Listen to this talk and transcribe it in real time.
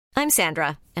I'm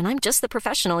Sandra, and I'm just the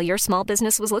professional your small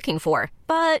business was looking for.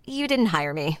 But you didn't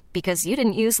hire me because you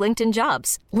didn't use LinkedIn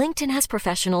Jobs. LinkedIn has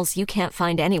professionals you can't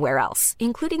find anywhere else,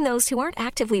 including those who aren't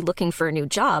actively looking for a new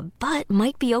job, but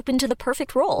might be open to the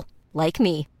perfect role, like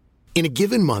me. In a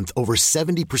given month, over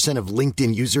 70% of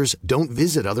LinkedIn users don't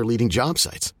visit other leading job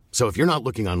sites. So if you're not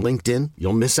looking on LinkedIn,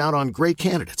 you'll miss out on great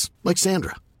candidates like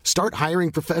Sandra. Start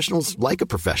hiring professionals like a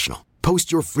professional.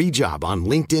 Post your free job on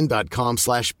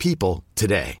linkedin.com/people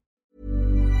today.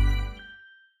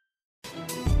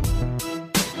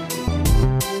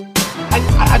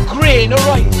 A grain of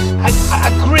rice, a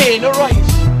grain of rice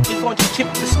is going to tip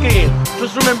the scale.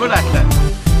 Just remember that, lad.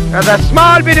 There's a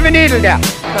small bit of a needle there.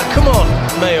 Now, come on,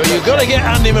 Mayo, you've got to get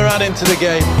Andy Moran into the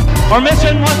game. Our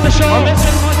mission was to show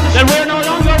that we're no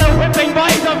longer the whipping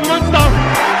boys of Munster.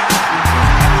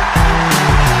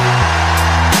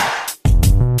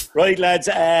 Right, lads,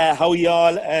 how are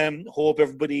y'all? Hope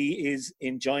everybody is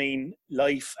enjoying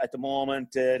life at the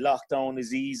moment. Lockdown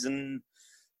is easing.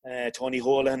 Tony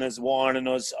Holohan is warning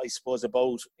us, I suppose,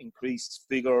 about increased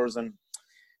figures and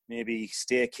maybe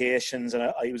staycations. And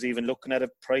I was even looking at the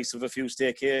price of a few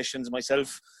staycations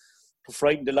myself to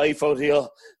frighten the life out of you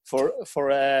for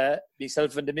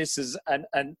myself and the missus.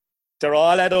 And they're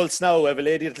all adults now. I have a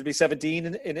lady that'll be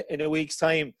 17 in a week's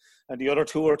time, and the other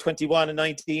two are 21 and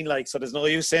 19. Like, so there's no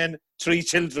use saying 3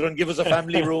 children, give us a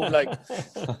family room. Like,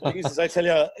 Jesus, I tell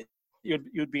you,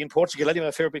 you'd be in Portugal anyway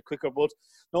a fair bit quicker. But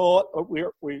no,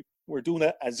 we're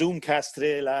doing a Zoom cast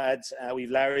today, lads.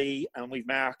 We've Larry and we've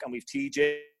Mark and we've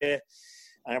TJ, and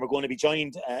we're going to be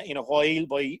joined in a while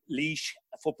by Laois,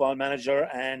 football manager,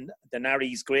 and the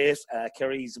Narry's great,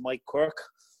 Kerry's Mike Quirk,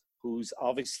 who's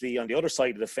obviously on the other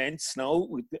side of the fence now,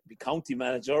 with the county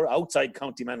manager, outside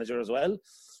county manager as well,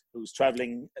 who's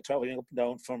travelling up and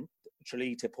down from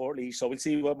Tralee to Portlaoise. So we'll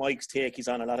see what Mike's take is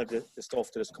on a lot of the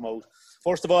stuff that has come out.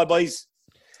 First of all, boys,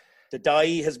 the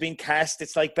die has been cast.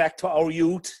 It's like back to our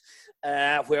youth,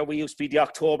 where we used to be the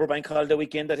October bank holiday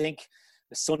weekend, I think,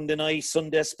 the Sunday night,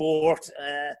 Sunday sport,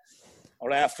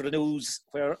 or after the news,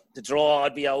 where the draw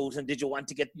would be out, and you didn't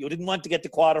want to get the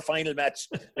quarter-final match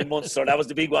in Munster. That was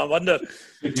the big one, wasn't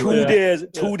it?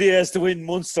 2 days to win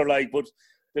Munster, like, but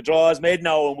the draw is made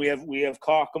now, and we have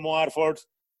Cork and Waterford.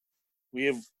 We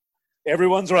have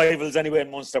everyone's rivals anyway in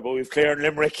Munster, but we've Clare and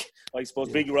Limerick, I suppose,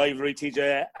 big rivalry,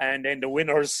 TJ, and then the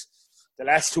winners, the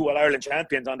last two All-Ireland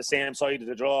champions on the same side of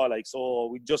the draw. Like, so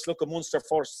we just look at Munster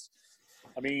first.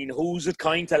 I mean, who's it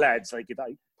kind to, lads? Like,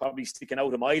 I probably sticking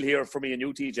out a mile here for me and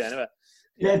you, TJ, anyway.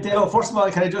 Yeah, Dale, first of all,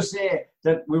 can I just say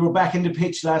that we were back in the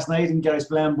pitch last night in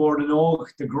Garrisblan, Borden.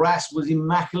 The grass was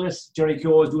immaculate. Jerry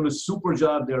Keogh is doing a super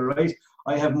job there, right?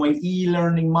 I have my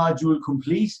e-learning module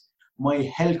complete, my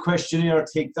health questionnaire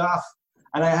ticked off,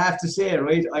 and I have to say,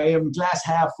 right, I am glass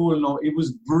half full now. It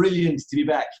was brilliant to be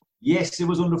back. Yes, it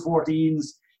was under 14s.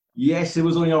 Yes, it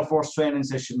was only our first training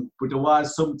session, but there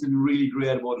was something really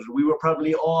great about it. We were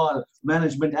probably all,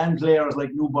 management and players, like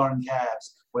newborn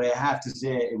calves, but I have to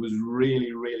say it was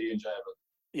really, really enjoyable.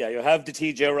 Yeah, you have the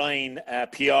TJ Ryan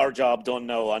PR job done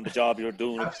now on the job you're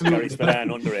doing with Gary Spillane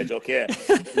underage. Okay,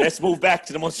 let's move back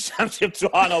to the Munster Championship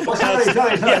draw now. Sorry.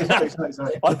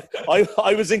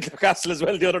 I was in Clarecastle as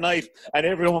well the other night, and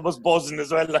everyone was buzzing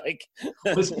as well. Like,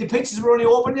 well, the pitches were only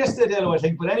open yesterday, though, I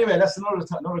think. But anyway, that's another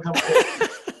conversation.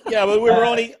 Yeah, well,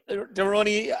 they were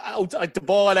only out at the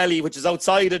ball alley, which is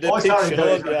outside of the pitch.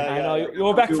 Sorry. You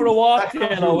were back for a walk, was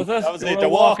it? That was it, the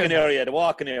walking area,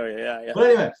 yeah. But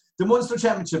anyway, the Munster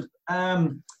Championship,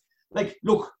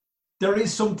 look, there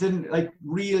is something like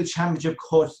real championship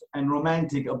cut and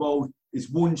romantic about this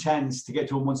one chance to get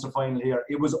to a Munster final here.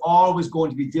 It was always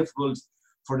going to be difficult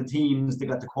for the teams that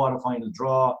got the quarter-final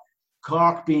draw.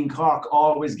 Cork being Cork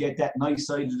always get that nice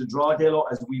side of the draw, Delo,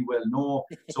 as we well know.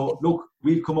 So, look,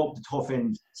 we've come up the tough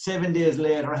end. 7 days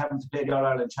later, having to play the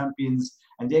All-Ireland champions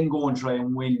and then go and try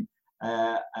and win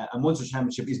a Munster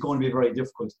Championship is going to be very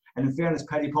difficult. And in fairness,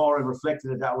 Paddy Power have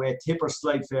reflected it that way. Tipper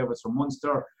slight favourites for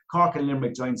Munster. Cork and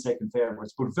Limerick joint second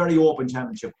favourites, but very open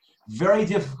championship. Very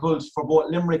difficult for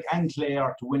both Limerick and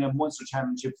Clare to win a Munster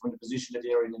Championship from the position that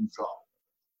they're in the draw.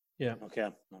 Yeah. Okay.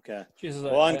 Jesus,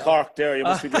 go on, Cork there. You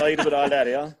must be delighted with all that,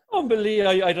 yeah?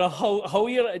 Unbelievable. I don't know how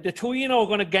you're, the two of you are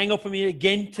going to gang up on me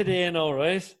again today now,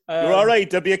 right? You're all right.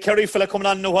 There'll be a Kerry fella coming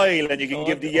on in a while and you can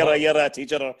give the yera to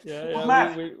each other. Yeah. Well,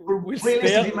 Mark,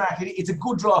 realistically, Mark, it's a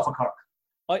good draw for Cork.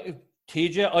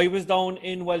 TJ, I was down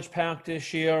in Welsh Park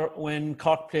this year when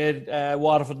Cork played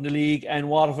Waterford in the league, and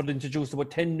Waterford introduced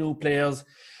about 10 new players.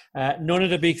 None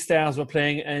of the big stars were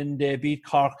playing, and they beat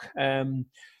Cork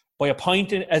by a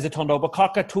point, as it turned out. But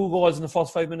Cork got 2 goals in the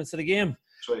first 5 minutes of the game.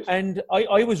 Right. And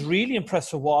I was really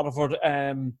impressed with Waterford.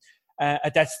 And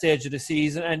at that stage of the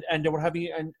season, and they were having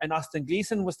and Austin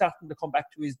Gleeson was starting to come back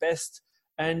to his best,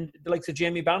 and the likes of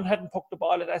Jamie Barron hadn't poked the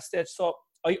ball at that stage. So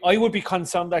I would be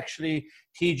concerned actually,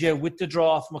 TJ, with the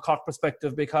draw from a Cork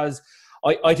perspective, because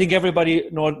I think everybody,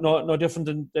 no different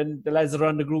than the lads that are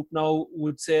on the group now,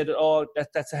 would say that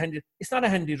that's a handy. It's not a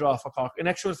handy draw for Cork. In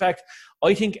actual fact,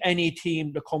 I think any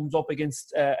team that comes up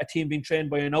against a team being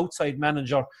trained by an outside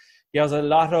manager, there's a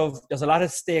lot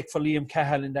of stake for Liam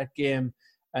Cahill in that game.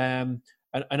 And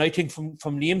I think from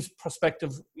Liam's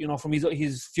perspective, from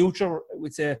his future, I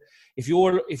would say if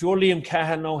you're Liam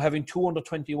Cahill now, having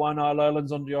 221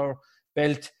 All-Irelands under your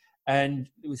belt, and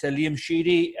we say Liam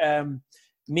Sheedy,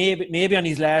 maybe on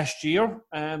his last year,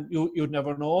 you'd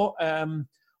never know.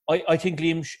 I think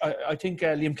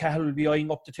Liam Cahill will be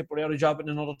eyeing up the Tipperary job in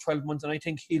another 12 months, and I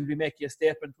think he'll be making a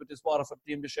statement with this Waterford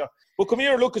team this year. But come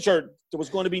here, look at there was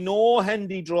going to be no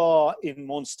handy draw in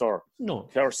Munster, no,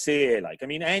 per se.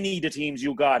 Any of the teams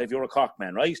you got if you're a Cork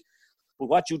man, right? But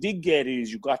what you did get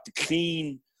is you got the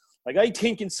clean. I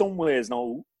think in some ways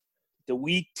now, the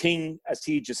weak thing, as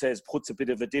TJ says, puts a bit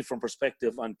of a different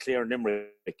perspective on Clare and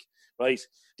Limerick, right?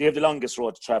 They have the longest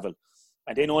road to travel.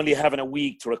 And then only having a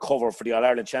week to recover for the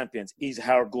All-Ireland champions is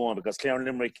hard going, because Clare and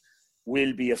Limerick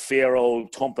will be a fair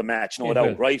old thumping match, no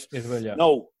doubt, right? It will, yeah.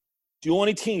 Now, the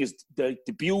only thing is, the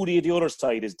beauty of the other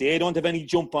side is they don't have any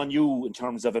jump on you in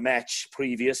terms of a match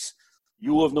previous.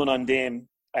 You have none on them,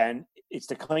 and it's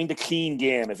the kind of clean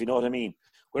game, if you know what I mean.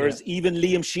 Whereas even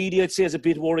Liam Sheedy, I'd say, is a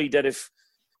bit worried that if,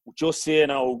 just say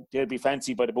now, they'll be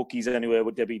fancied by the bookies anyway,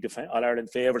 would they be All-Ireland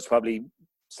favourites, probably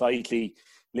slightly.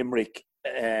 Limerick,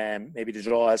 maybe the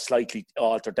draw has slightly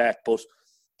altered that, but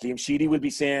Liam Sheedy will be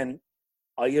saying,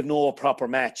 I have no proper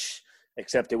match,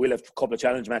 except they will have a couple of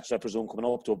challenge matches, I presume, coming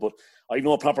up to it, but I have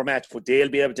no proper match, but they'll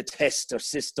be able to test their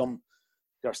system,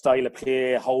 their style of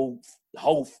play,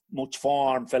 how much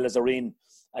form fellas are in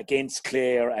against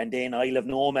Clare, and then I'll have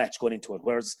no match going into it.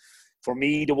 Whereas for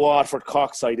me, the Waterford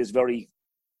Cork side is very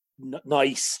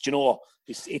nice,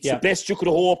 It's the best you could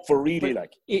hope for, really.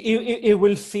 It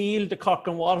will feel, the Cork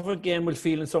and Waterford game will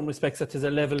feel in some respects that there's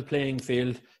a level playing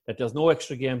field, that there's no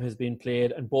extra game has been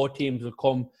played, and both teams will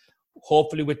come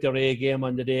hopefully with their A game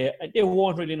on the day, and they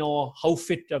won't really know how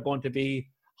fit they're going to be,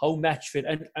 how match fit,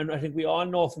 and I think we all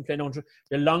know from playing under,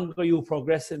 the longer you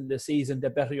progress in the season, the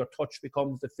better your touch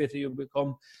becomes, the fitter you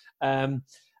become,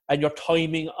 and your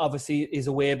timing obviously is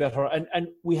a way better. And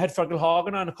we had Fergal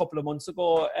Horgan on a couple of months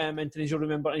ago, Anthony, as you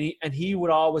remember, and he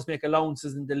would always make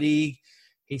allowances in the league.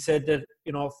 He said that,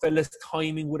 fellas'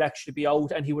 timing would actually be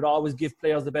out, and he would always give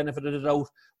players the benefit of the doubt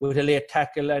with a late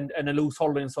tackle and a loose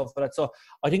hurling and stuff like that. So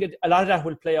I think a lot of that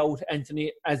will play out,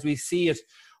 Anthony, as we see it.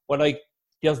 But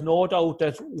there's no doubt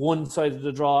that one side of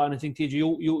the draw, and I think, TJ,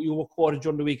 you were quoted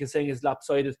during the week as saying it's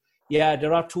lopsided. Yeah,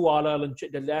 there are two All-Ireland,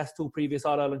 the last two previous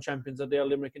All-Ireland champions are there,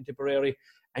 Limerick and Tipperary,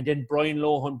 and then Brian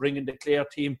Lohan bringing the Clare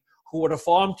team, who were the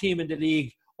form team in the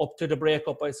league up to the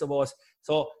breakup, I suppose.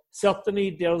 So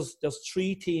certainly there's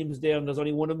three teams there, and there's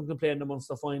only one of them can play in the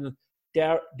Munster final.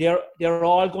 They're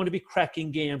all going to be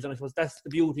cracking games, and I suppose that's the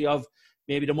beauty of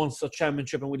maybe the Munster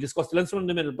Championship, and we'll discuss the Leinster in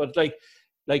a minute, but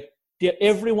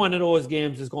every one of those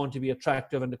games is going to be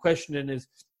attractive, and the question then is,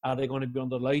 are they going to be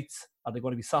under lights? Are they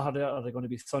going to be Saturday? Are they going to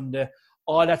be Sunday?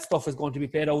 All that stuff is going to be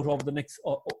played out over the next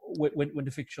when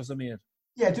the fixtures are made.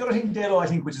 Yeah, the other thing, Dalo, I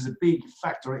think, which is a big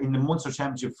factor in the Munster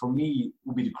Championship for me,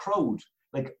 would be the crowd.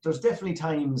 There's definitely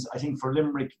times, I think, for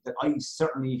Limerick that I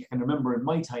certainly can remember in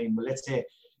my time. But let's say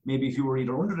maybe if you were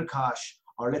either under the cosh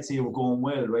or let's say you were going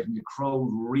well, right, and the crowd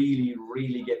really,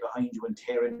 really get behind you and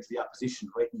tear into the opposition,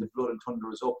 right, and the blood and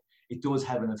thunder is up, it does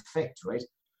have an effect, right?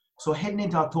 So heading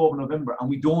into October, November, and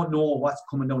we don't know what's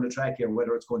coming down the track here,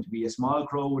 whether it's going to be a small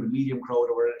crowd, a medium crowd,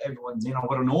 or whether everyone's in, or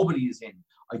whether nobody is in.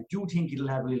 I do think it'll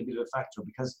have a little bit of a factor,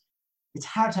 because it's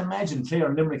hard to imagine Clare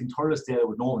and Limerick and Thurlesdale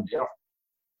with no one there.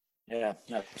 Yeah,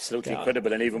 absolutely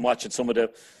incredible. And even watching some of the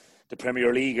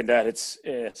Premier League and that, it's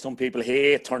some people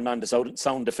hate turning on the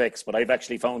sound effects, but I've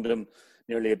actually found them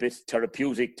nearly a bit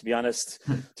therapeutic, to be honest,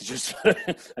 to just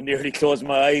I nearly close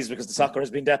my eyes because the soccer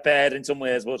has been that bad in some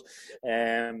ways. But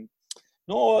I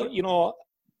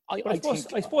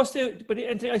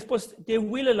suppose they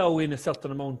will allow in a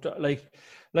certain amount.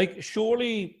 Like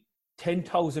surely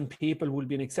 10,000 people will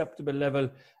be an acceptable level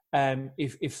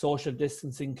if social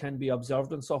distancing can be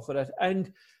observed and stuff like that.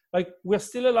 And we're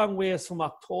still a long ways from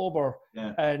October,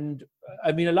 and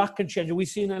I mean a lot can change. We've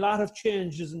seen a lot of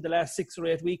changes in the last 6 or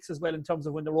 8 weeks as well in terms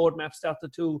of when the roadmap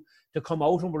started to come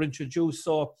out and were introduced.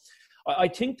 So I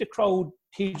think the crowd,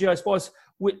 TJ, I suppose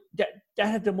that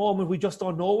at the moment we just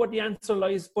don't know what the answer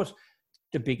lies. But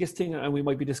the biggest thing, and we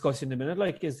might be discussing in a minute,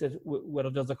 like, is that whether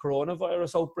there's a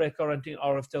coronavirus outbreak or anything,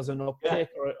 or if there's an uptake,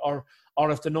 or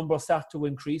if the numbers start to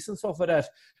increase and stuff like that.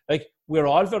 Like, we're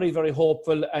all very, very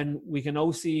hopeful, and we can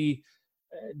now see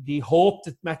the hope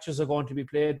that matches are going to be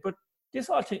played. But this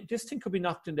thing could be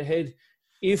knocked in the head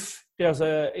if there's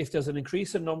an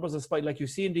increase in numbers, despite, like you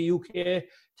see in the UK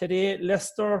today,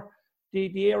 Leicester,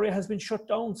 the area has been shut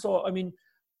down. So, I mean,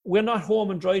 we're not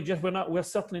home and dry yet. We're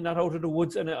certainly not out of the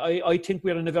woods. And I think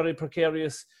we're in a very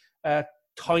precarious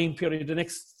time period. The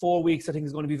next 4 weeks, I think,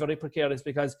 is going to be very precarious,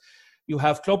 because you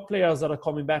have club players that are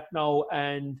coming back now,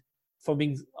 and from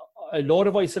being a load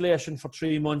of isolation for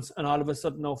 3 months, and all of a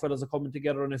sudden now fellas are coming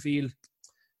together in a field.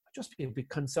 I'd just be a bit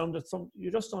concerned that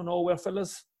you just don't know where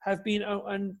fellas have been out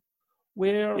and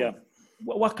where... Yeah.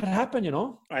 What could happen, you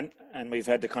know? And we've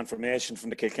had the confirmation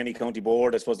from the Kilkenny County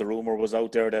Board. I suppose the rumour was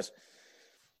out there that,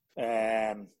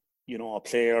 you know, a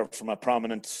player from a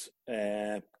prominent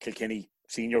Kilkenny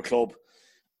senior club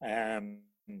has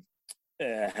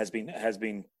been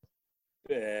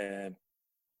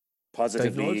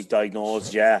positively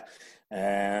diagnosed. Yeah,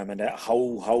 and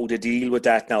how to deal with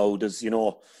that now? Does, you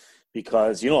know,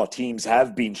 because, you know, teams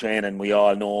have been training, we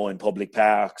all know, in public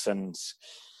parks, and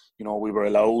you know, we were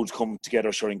allowed to come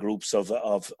together in groups of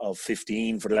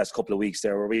 15 for the last couple of weeks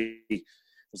there. Was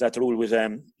that the rule with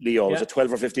Leo? Yeah. Was it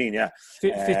 12 or 15? Yeah.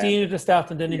 15 at the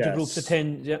start, and then into groups of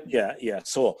 10. Yeah. Yeah.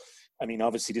 So, I mean,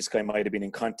 obviously this guy might have been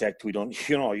in contact. We don't,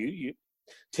 you know, you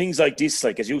things like this,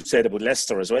 like as you said about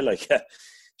Leicester as well, like,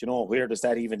 you know, where does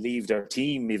that even leave their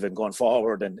team even going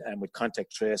forward and with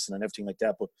contact tracing and everything like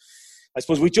that? But I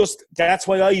suppose that's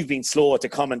why I've been slow to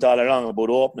comment all along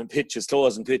about opening pitches,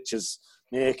 closing pitches,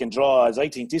 making draws. I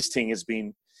think this thing has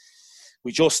been,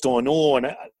 we just don't know.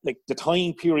 And like the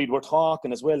time period we're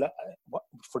talking as well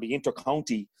for the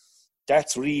inter-county,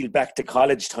 that's real back to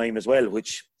college time as well,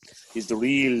 which is the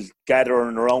real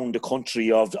gathering around the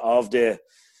country of the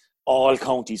all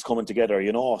counties coming together,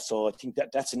 you know. So I think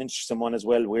that's an interesting one as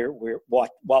well. Where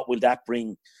what will that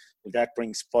bring? Will that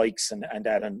bring spikes and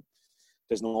that? And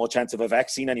there's no chance of a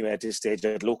vaccine anyway at this stage,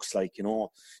 it looks like, you know.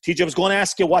 TJ, I was going to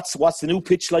ask you, what's the new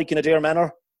pitch like in Adare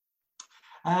Manor?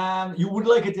 You would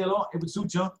like it, Dilo. It would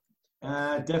suit you.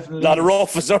 Definitely. A lot of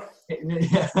rough, is there?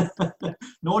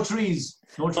 No trees.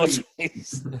 No trees.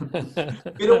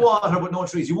 Bit of water, but no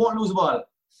trees. You won't lose a ball.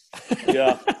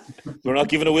 Yeah. We're not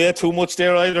giving away too much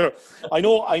there either. I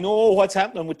know what's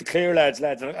happening with the Clare lads.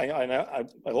 I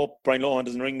hope Brian Lohan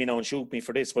doesn't ring me now and shoot me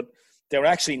for this, but they're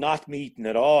actually not meeting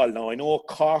at all. Now, I know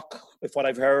Cork, if what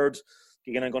I've heard,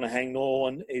 again, I'm going to hang no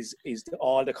one, is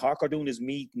all the Cork are doing is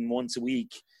meeting once a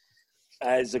week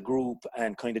as a group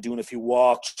and kind of doing a few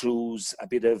walkthroughs, a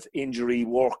bit of injury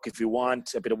work if you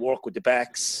want, a bit of work with the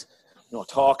backs, you know,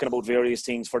 talking about various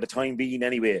things for the time being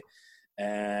anyway.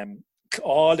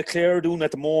 All the Clare are doing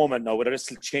at the moment now, whether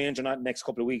it'll change or not in the next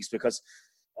couple of weeks, because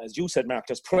as you said, Mark,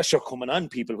 there's pressure coming on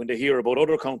people when they hear about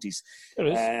other counties.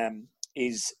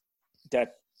 Is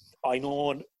that I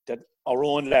know that our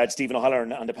own lad, Stephen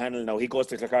O'Halloran, on the panel now, he goes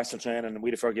to Clarecastle training and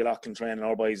we the Fergie Loughlin training,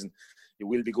 our boys, and it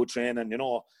will be good training, you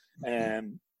know.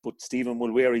 But Stephen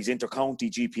will wear his inter-county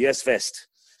GPS vest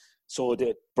so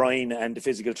that Brian and the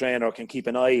physical trainer can keep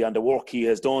an eye on the work he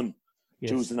has done.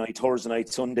 Yes. Tuesday night, Thursday night,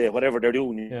 Sunday, whatever they're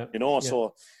doing, you know. Yeah.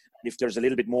 So if there's a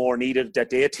little bit more needed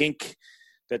that they think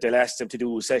that they'll ask them to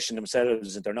do a session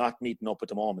themselves and they're not meeting up at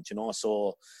the moment, you know.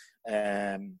 So,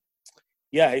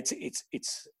 yeah, it's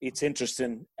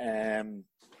interesting.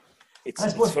 It's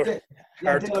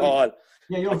hard to call.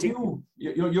 Yeah,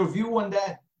 your view on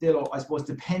that, Dilo, I suppose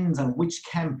depends on which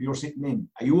camp you're sitting in.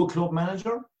 Are you a club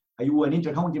manager? Are you an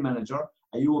inter-county manager?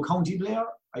 Are you a county player?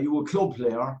 Are you a club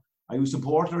player? Are you a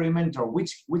supporter or a mentor?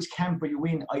 Which camp are you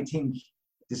in, I think,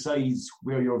 decides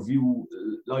where your view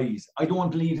lies. I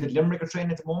don't believe that Limerick are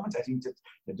training at the moment. I think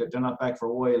that they're not back for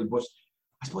a while. But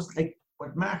I suppose, like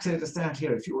what Mark said at the start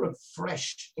here, if you're a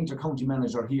fresh inter-county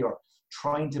manager here,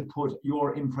 trying to put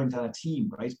your imprint on a team,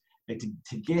 right? Like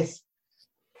to get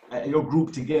your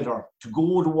group together, to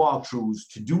go to walkthroughs,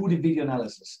 to do the video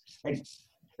analysis,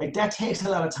 like that takes a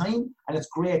lot of time, and it's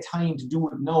great time to do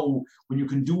it now when you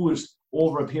can do it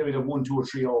over a period of 1, 2 or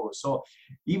 3 hours. So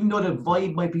even though the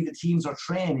vibe might be the teams are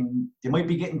training, they might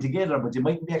be getting together, but they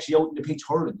might be actually out in the pitch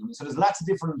hurling. So there's lots of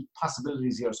different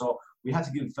possibilities here. So we have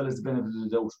to give fellas the benefit of the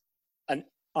doubt. And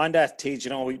on that, Tej, you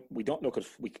know, we don't look at,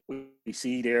 we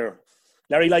see there.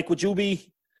 Larry, like, would you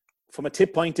be, from a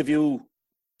tip point of view,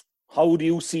 how do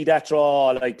you see that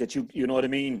draw? Like that you know what I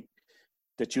mean?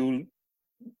 That you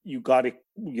got it,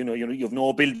 you've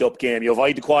no build-up game. You've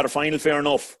had the quarter-final, fair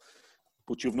enough.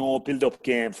 But you've no build-up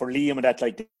game for Liam and that,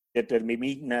 like that they'll be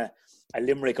meeting a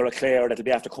Limerick or a Clare that'll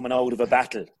be after coming out of a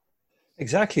battle.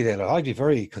 Exactly, Dale. I'd be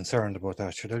very concerned about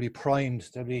that. Sure, they'll be primed.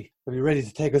 They'll be ready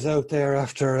to take us out there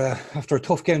after a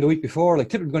tough game the week before. Like,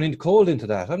 Tip going into cold into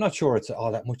that. I'm not sure it's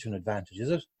all that much of an advantage, is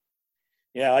it?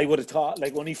 Yeah, I would have thought,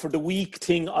 like, only for the week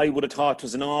thing, I would have thought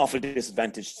was an awful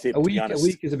disadvantage. Tip, to be honest. A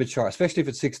week is a bit short, especially if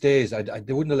it's 6 days.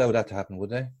 They wouldn't allow that to happen, would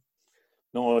they?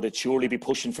 No, they'd surely be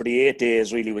pushing for the 8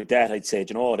 days, really, with that, I'd say.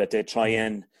 You know, that they'd try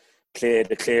and play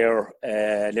the Clare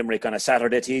Limerick on a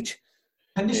Saturday, Tej.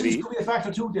 Conditions could be a factor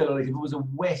too, Dale. Like if it was a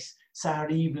wet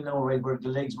Saturday evening now, right, where the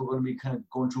legs were going to be kind of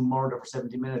going through murder for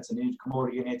 70 minutes and you'd come out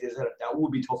again 8 days later, that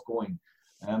would be tough going.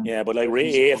 Yeah, but like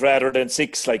 8 rather than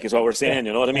 6, like is what we're saying,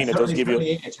 you know what I mean? It does give you...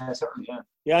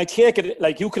 Yeah, I take it,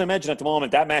 like you can imagine at the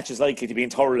moment, that match is likely to be in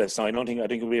Thurles. Now, I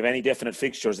think we have any definite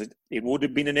fixtures. It would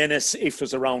have been an Ennis if it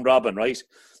was a round robin, right?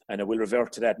 And it will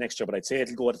revert to that next year, but I'd say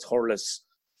it'll go to Thurles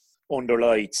under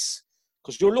lights.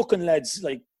 Because you're looking, lads,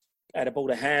 like, at about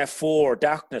 4:30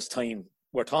 darkness time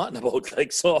we're talking about, like,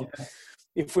 so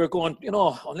if we're going, you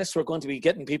know, unless we're going to be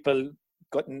getting people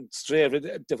gotten straight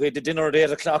the way the dinner at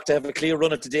 8 o'clock to have a clear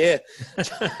run of today,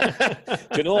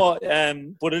 you know,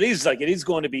 but it is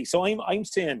going to be, so I'm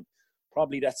saying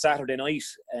probably that Saturday night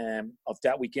of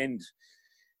that weekend,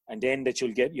 and then that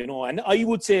you'll get, you know, and I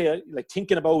would say, like,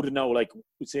 thinking about it now, like,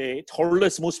 would say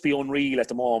Thurles must be unreal at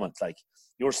the moment. Like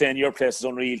you're saying, your place is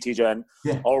unreal, TJ, and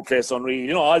our place is unreal.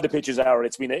 You know, all the pitches are. We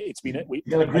played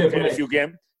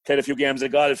a few games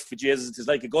of golf. Jesus, it's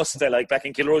like Augusta, like back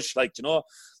in Kilrush, like, you know.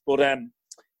 But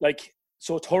like,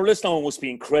 so Thurles now must be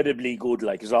incredibly good.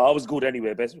 Like, it's always good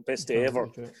anyway, best day ever.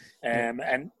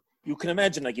 And you can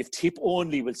imagine, like, if Tip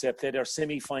only will say play their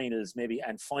semi-finals maybe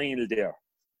and final there.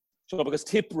 So because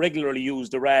Tip regularly use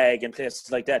the rag and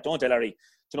places like that, don't they, Larry?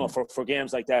 You know, for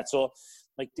games like that. So,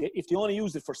 like, if they only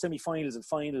use it for semi-finals and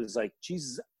finals, like,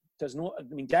 Jesus,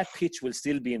 that pitch will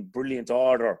still be in brilliant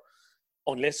order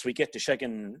unless we get to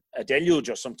shagging a deluge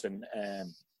or something.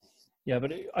 Yeah,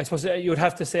 but I suppose you would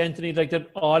have to say, Anthony, like, that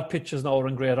all pitches now are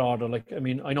in great order. Like, I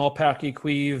mean, I know Páirc Uí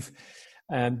Chaoimh,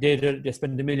 they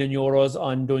spent €1 million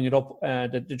on doing it up.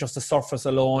 Just the surface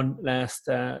alone last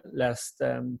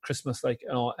Christmas, like, you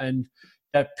know, and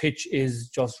that pitch is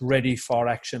just ready for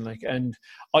action. Like, and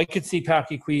I could see Páirc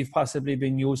Uí Chaoimh possibly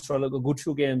being used for a good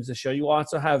few games this year. You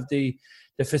also have the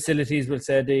facilities, we'll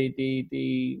say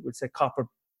the copper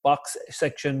box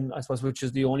section, I suppose, which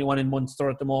is the only one in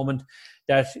Munster at the moment,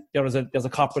 that there's a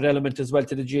corporate element as well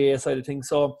to the GA side of things.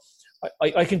 So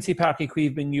I can see Páirc Uí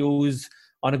Chaoimh being used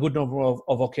on a good number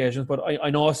of occasions, but I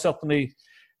know certainly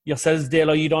yourselves,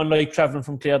 Dale, you don't like travelling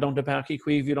from Clare down to Páirc Uí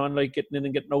Chaoimh. You don't like getting in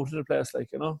and getting out of the place, like,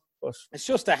 you know. But it's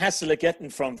just a hassle of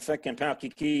getting from fucking Páirc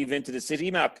Uí Chaoimh into the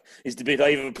city, Mark, is the bit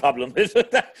I have a problem with.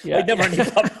 I never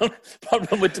had any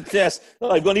problem with the place. No,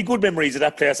 I've got any good memories of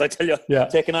that place, I tell you. Yeah.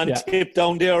 Taking on Tip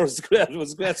down there was great. It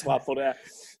was a great spot. But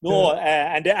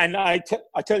and I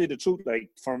tell you the truth, like,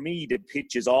 for me, the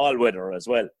pitch is all weather as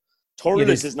well.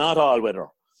 Thurles is not all weather.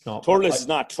 No, Thurles is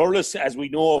not. Thurles, as we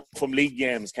know from league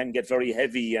games, can get very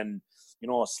heavy and, you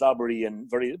know, slobbery and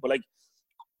very. But like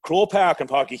Croke Park and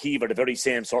Páirc Uí Chaoimh are the very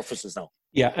same surfaces now.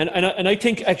 Yeah, and I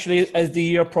think actually as the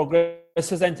year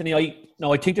progresses, Anthony, I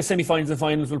think the semi-finals and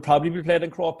finals will probably be played in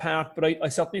Croke Park, but I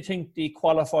certainly think the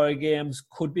qualifier games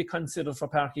could be considered for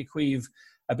Páirc Uí Chaoimh,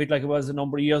 a bit like it was a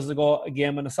number of years ago, a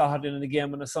game on a Saturday and a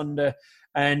game on a Sunday,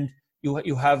 and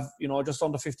you have, you know, just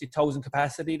under 50,000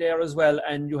 capacity there as well,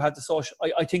 and you have the social.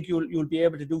 I think you'll be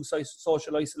able to do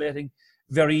social isolating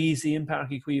very easy in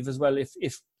Páirc Uí Chaoimh as well.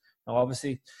 If now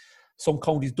obviously some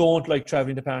counties don't like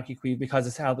travelling to Páirc Uí Chaoimh because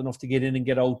it's hard enough to get in and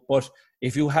get out, but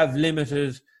if you have a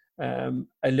limited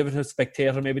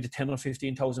spectator, maybe to 10 or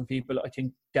 15,000 people, I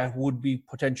think that would be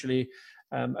potentially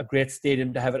a great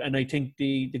stadium to have it. And I think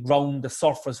the ground, the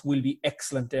surface will be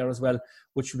excellent there as well,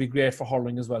 which would be great for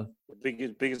hurling as well.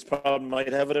 The biggest problem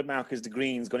I'd have with it, Mark, is the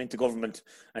Greens going into government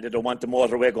and they don't want the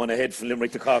motorway going ahead from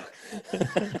Limerick to Cork.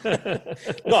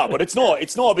 No, but it's no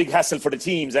big hassle for the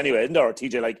teams anyway, isn't there,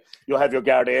 TJ? Like, you'll have your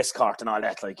Garda escort and all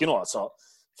that, like, you know, so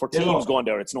for teams going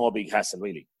there, it's no big hassle,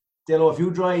 really. Dilo, if you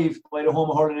drive by the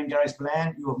home of hurling in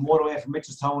Garryspillane, you have motorway from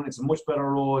Mitchelstown. It's a much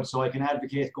better road, so I can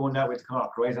advocate going that way to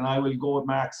Cork, right? And I will go with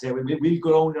Mark. Say we'll go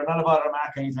down there. Not about our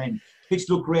Mark anytime. Pitch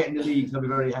look great in the league. I'll be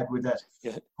very happy with that.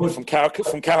 Yeah. But from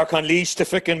Cork on Leash to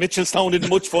frickin' Mitchelstown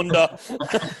isn't much fun, though.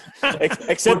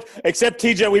 except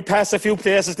TJ, we pass a few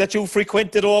places that you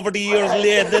frequented over the years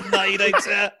late, didn't I?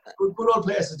 Good old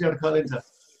places there to call into.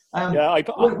 I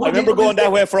remember going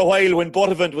that way for a while when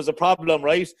Buttevant was a problem,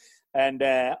 right? And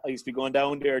I used to be going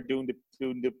down there doing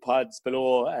the pods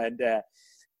below, and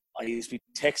I used to be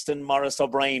texting Morris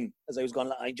O'Brien as I was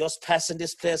going, I'm just passing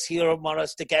this place here,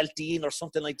 Morris, to Galtine or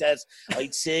something like that.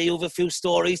 I'd say you have a few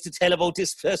stories to tell about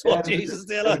this place. Yeah, oh, Jesus,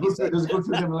 there's a good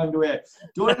few them along the way.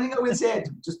 The only thing I will say,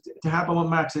 just to harp on what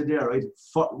Mark said there, right?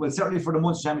 Certainly for the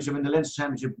Munster Championship and the Leinster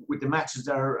Championship, with the matches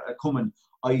that are coming,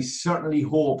 I certainly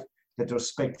hope that there's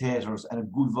spectators and a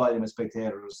good volume of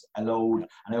spectators allowed,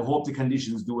 and I hope the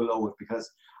conditions do allow it,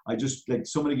 because I just, like,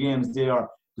 some of the games there,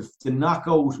 the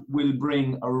knockout will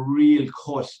bring a real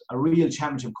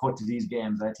championship cut to these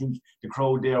games. I think the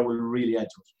crowd there will really add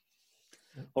to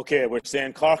it. Okay, we're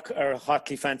saying Cork are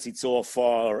hotly fancied so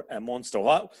far, Munster.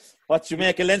 What do you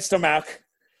make of Leinster, Mark?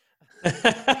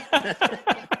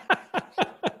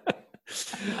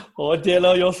 Oh,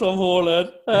 Dela, you're some whole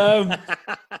lad.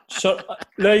 So,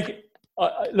 look,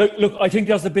 I think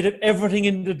there's a bit of everything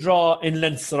in the draw in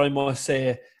Leinster, I must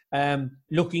say.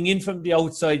 Looking in from the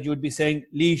outside, you would be saying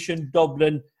Laois and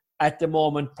Dublin at the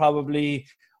moment probably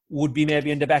would be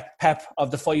maybe in the back pep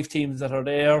of the 5 teams that are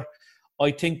there.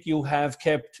 I think you have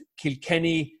kept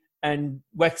Kilkenny and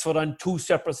Wexford on 2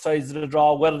 separate sides of the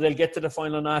draw. Whether they'll get to the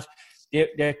final or not,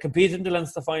 they competed in the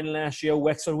Leinster final last year.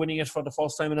 Wexford winning it for the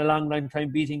first time in a long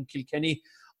time, beating Kilkenny.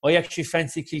 I actually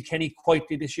fancy Kilkenny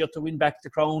quietly this year to win back the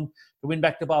crown, to win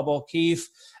back the Bob O'Keefe.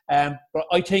 But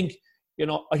I think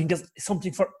there's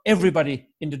something for everybody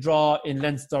in the draw in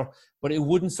Leinster, but it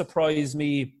wouldn't surprise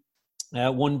me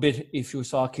one bit if you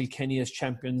saw Kilkenny as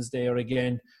champions there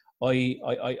again.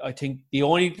 I think the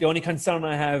only concern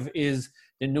I have is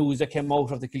the news that came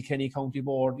out of the Kilkenny County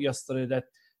Board yesterday that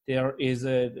there is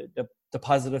the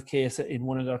positive case in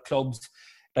one of their clubs.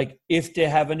 Like, if they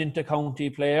have an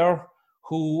inter-county player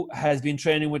who has been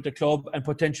training with the club and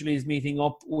potentially is meeting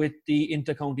up with the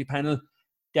inter-county panel,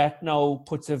 that now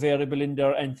puts a variable in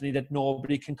there, Anthony, that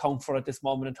nobody can count for at this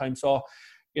moment in time. So,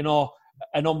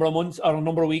 a number of months or a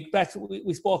number of weeks back,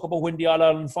 we spoke about when the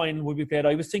All-Ireland final would be played.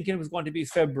 I was thinking it was going to be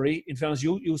February. In fairness,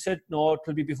 you said no, it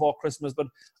will be before Christmas, but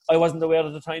I wasn't aware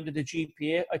at the time that the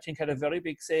GPA, I think, had a very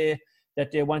big say that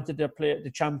they wanted to play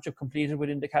the championship completed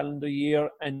within the calendar year,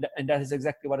 and that is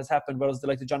exactly what has happened. Whereas the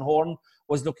likes of John Horan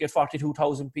was looking at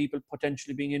 42,000 people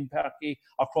potentially being in Parky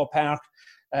or Croke Park,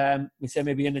 we say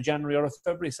maybe in a January or a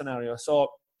February scenario. So,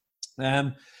 for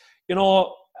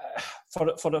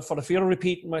the fear of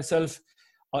repeating myself,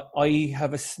 I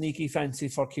have a sneaky fancy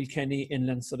for Kilkenny in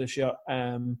Leinster this year,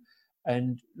 and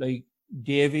like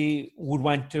Davy would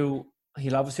want to.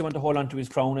 He'll obviously want to hold on to his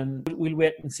crown, and we'll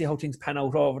wait and see how things pan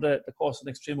out over the course of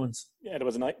the next 3 months. Yeah, there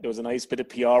was a nice bit of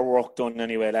PR work done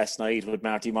anyway last night with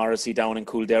Marty Morrissey down in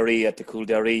Coolderry at the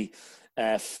Coolderry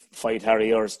Fight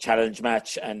Harriers challenge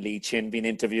match, and Lee Chin being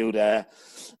interviewed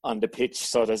on the pitch.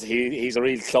 So he's a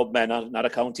real club man, not a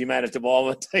county man at the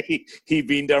moment. he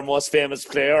being their most famous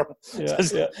player.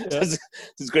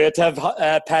 It's great to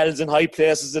have pals in high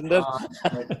places, isn't it?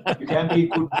 You can't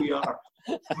beat good PR.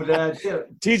 But,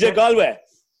 TJ Galway.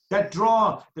 The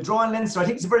draw in Leinster, I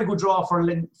think it's a very good draw for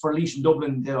Laois and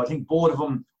Dublin. I think both of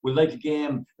them would like a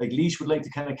game. Like, Laois would like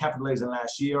to kind of capitalise on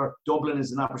last year. Dublin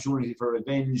is an opportunity for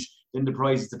revenge. Then the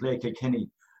prize is to play Kilkenny.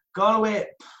 Galway,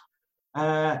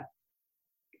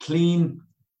 clean,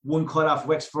 one cut off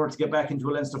Wexford to get back into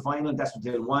a Leinster final. That's what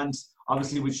they'll want.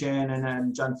 Obviously, with Shane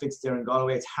and John Fitz there in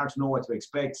Galway, it's hard to know what to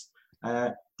expect.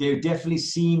 They definitely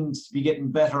seemed to be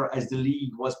getting better as the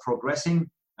league was progressing.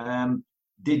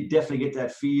 They definitely get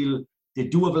that feel. They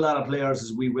do have a lot of players,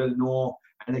 as we well know,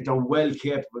 and they're well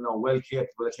capable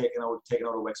of taking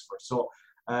out a Wexford. So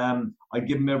I'd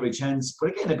give them every chance.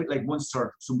 But again, a bit like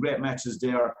Munster, some great matches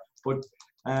there. But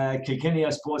Kilkenny,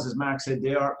 I suppose, as Mark said,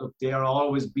 they are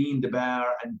always being the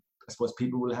bar, and I suppose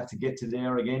people will have to get to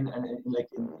there again. And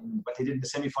what they did in the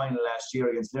semi-final last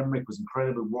year against Limerick was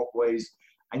incredible work-wise.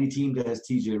 Any team that has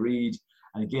TJ Reid,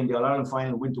 and again, the All-Ireland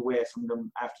final went away from them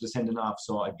after the sending off.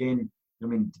 So again, I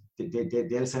mean,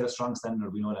 they'll set a strong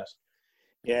standard. We know that.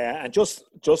 Yeah, and just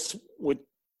with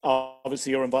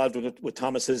obviously you're involved with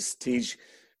Thomas's TJ,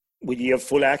 would you have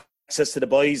full access to the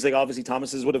boys? Like, obviously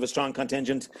Thomas's would have a strong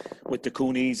contingent with the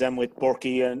Coonies and with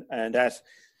Burkey and that.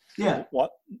 Yeah.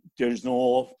 What? There's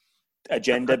no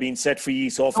agenda being set for you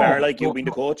so far, you being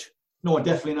the coach? No,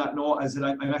 definitely not. No, as I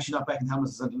said, I'm actually not back in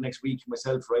Thomas's until next week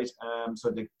myself, right?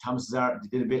 So the Thomas's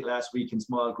they did a bit last week in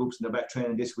small groups, and they're back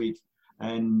training this week.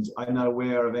 And I'm not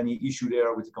aware of any issue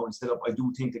there with the going set up. I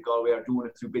do think that Galway are doing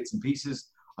a few bits and pieces.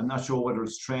 I'm not sure whether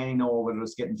it's training or whether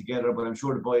it's getting together, but I'm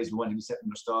sure the boys will want to be setting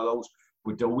their stall out.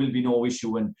 But there will be no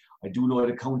issue. And I do know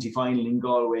the county final in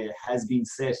Galway has been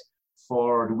set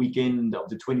for the weekend of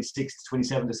the 26th to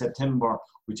 27th of September,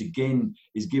 which again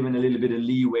is given a little bit of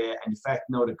leeway. And in fact,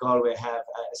 now that Galway have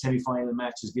a semi-final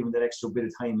match is given that extra bit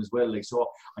of time as well. Like, so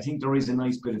I think there is a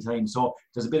nice bit of time. So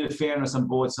there's a bit of fairness on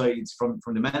both sides from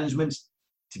the management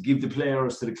to give the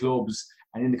players to the clubs,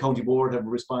 and then the county board have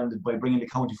responded by bringing the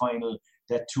county final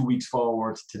that 2 weeks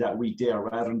forward to that week there,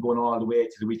 rather than going all the way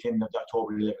to the weekend of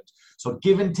October 11th. So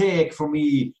give and take for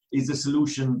me is the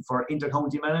solution for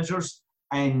inter-county managers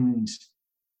and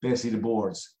basically the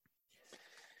boards.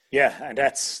 Yeah, and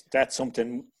that's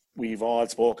something we've all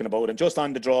spoken about. And just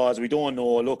on the draws, we don't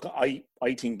know. Look, I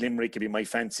think Limerick could be my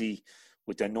fancy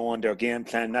with their knowing their game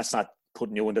plan. That's not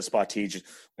putting you in the spot, Teach,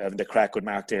 having the crack with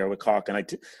Mark there with Cork.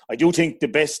 And I do think the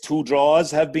best two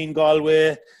draws have been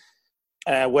Galway,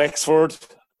 Wexford,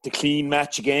 the clean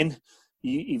match again,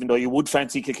 even though you would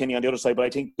fancy Kilkenny on the other side. But I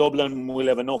think Dublin will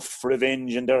have enough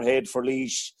revenge in their head for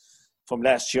Laois from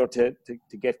last year to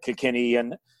get Kilkenny.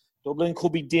 And Dublin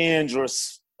could be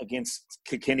dangerous against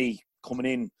Kilkenny coming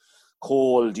in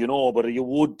cold, you know, but you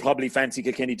would probably fancy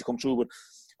Kilkenny to come through. But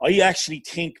I actually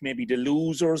think maybe the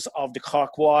losers of the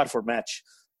Cork-Waterford match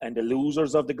and the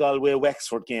losers of the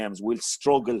Galway-Wexford games will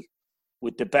struggle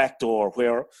with the back door,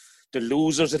 where the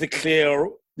losers of the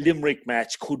Clare-Limerick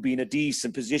match could be in a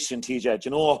decent position, TJ, you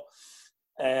know,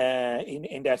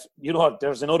 in that, you know,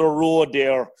 there's another road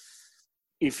there.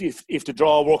 If the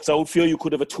draw works out for you, you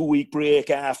could have a 2-week break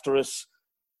after it,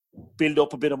 build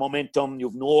up a bit of momentum. You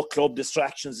have no club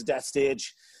distractions at that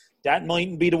stage. That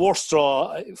mightn't be the worst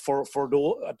draw for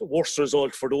the worst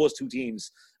result for those two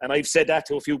teams. And I've said that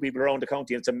to a few people around the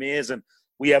county, and it's amazing.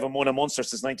 We haven't won a Munster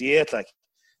since '98, like,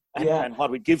 and what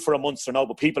we'd give for a Munster now.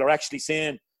 But people are actually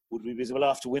saying, would we be able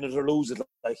off to win it or lose it?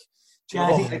 Like,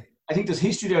 I think there's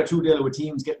history there too, Dale, with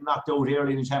teams getting knocked out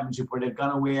early in the championship where they've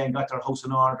gone away and got their house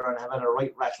in order and have had a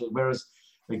right rattle. Whereas,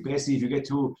 like, basically, if you get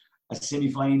to a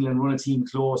semi-final and run a team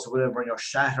close or whatever, and you're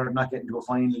shattered not getting to a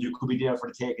final, you could be there for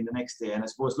the taking the next day. And I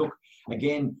suppose, look,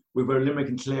 again, with where Limerick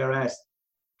and Clare at,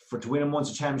 to win a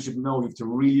Munster championship now, you have to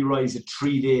really rise at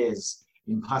 3 days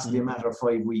in possibly a matter of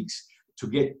 5 weeks to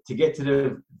get to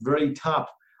the very top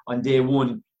on day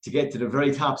one, to get to the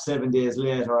very top 7 days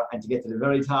later, and to get to the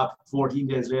very top 14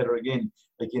 days later again,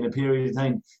 like in a period of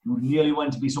time. You would nearly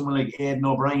want to be someone like Aidan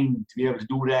O'Brien to be able to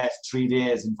do that 3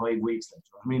 days in 5 weeks. Like,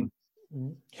 you know what I mean?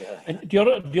 Yeah. And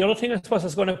the other thing I suppose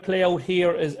is going to play out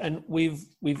here is, and we've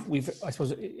I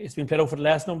suppose it's been played out for the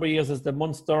last number of years, is the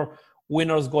Munster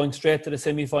winners going straight to the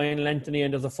semi-final, Anthony,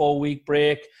 and there's a 4-week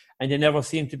break, and they never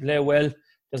seem to play well.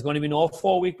 There's going to be no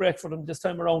 4-week break for them this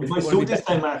time around. It might suit this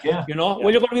time, Mark, yeah. You know,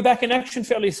 well, you're going to be back in action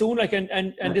fairly soon, like,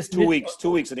 and this 2 weeks,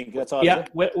 I think that's all. Yeah,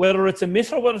 whether it's a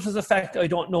myth or whether it's a fact, I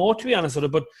don't know, to be honest with you.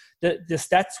 But the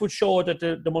stats would show that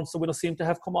the Munster winners seem to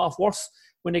have come off worse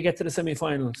when they get to the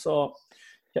semi-final. So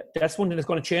that's one thing that's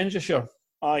going to change this year.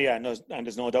 Oh yeah, no, and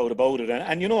there's no doubt about it.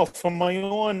 And you know, from my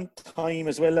own time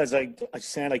as well, as I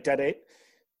say like that,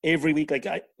 every week, like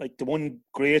the one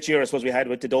great year I suppose we had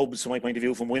with the Dubs, from my point of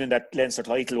view, from winning that Leinster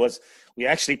title, was we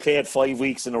actually played 5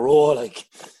 weeks in a row, like,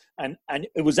 and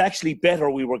it was actually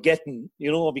better we were getting,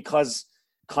 you know, because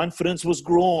confidence was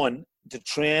growing, the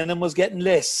training was getting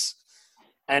less,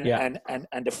 and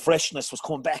the freshness was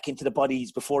coming back into the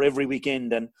bodies before every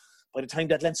weekend. And by the time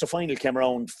that Leinster final came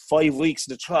around, 5 weeks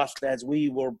in the trot, lads, we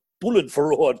were bullet for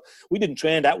road. We didn't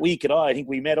train that week at all. I think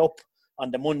we met up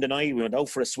on the Monday night, we went out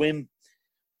for a swim.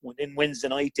 Then Wednesday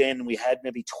night, then we had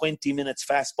maybe 20 minutes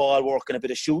fast ball work and a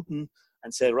bit of shooting,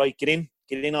 and said, right, get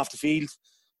in off the field.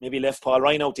 Maybe left Paul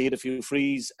Ryan out to hit a few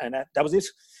frees, and that was it.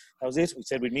 We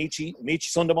said we'd meet you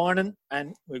Sunday morning,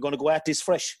 and we're going to go at this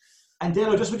fresh. And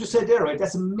Dale, just what you said there, right?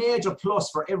 That's a major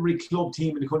plus for every club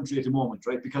team in the country at the moment,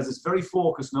 right? Because it's very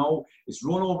focused now. It's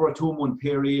run over a 2-month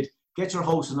period. Get your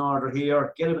house in order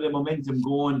here. Get a bit of momentum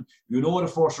going. You know the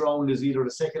first round is either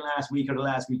the second last week or the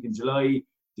last week in July.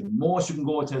 The most you can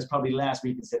go to is probably last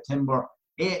week in September.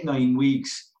 8-9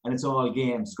 weeks, and it's all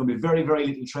games. It's going to be very, very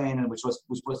little training, which was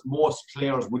what most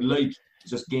players would like. It's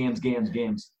just games.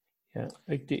 Yeah,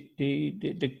 like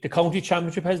the county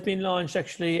championship has been launched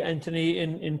actually, Anthony,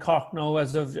 in Cork now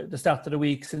as of the start of the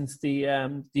week, since the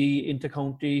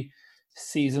inter-county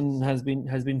season has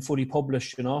been fully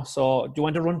published. You know, so do you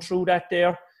want to run through that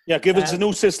there? Yeah, give us a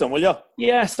new system, will you?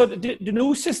 Yeah, so the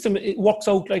new system, it works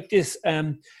out like this: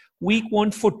 week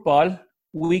 1 football,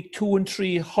 week 2 and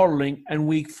 3 hurling, and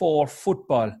week 4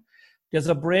 football. There's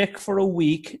a break for a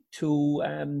week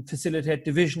to facilitate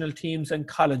divisional teams and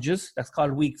colleges. That's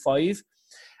called week 5. Right.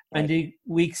 And the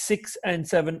week 6 and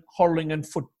 7, hurling and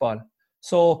football.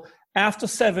 So after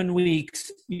 7 weeks,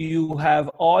 you have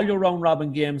all your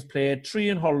round-robin games played, 3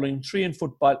 in hurling, 3 in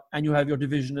football, and you have your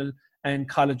divisional and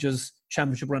colleges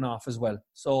championship run off as well.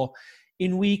 So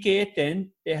in week 8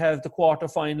 then, they have the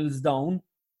quarterfinals down,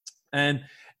 and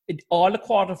all the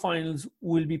quarterfinals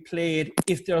will be played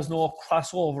if there's no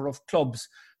crossover of clubs.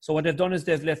 So what they've done is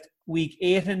they've left week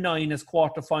 8 and 9 as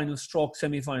quarterfinals stroke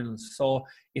semi-finals. So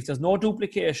if there's no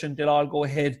duplication, they'll all go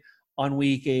ahead on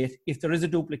week 8. If there is a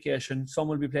duplication, some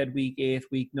will be played week 8,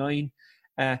 week 9.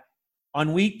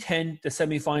 On week 10, the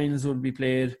semi-finals will be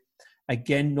played.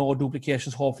 Again, no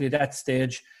duplications, hopefully, at that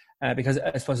stage. Because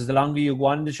I suppose the longer you go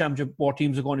on in the championship, more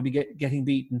teams are going to be getting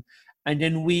beaten. And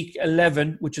then week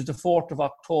 11, which is the 4th of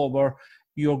October,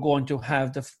 you're going to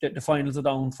have the finals are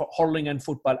down for hurling and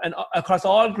football. And across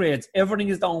all grades, everything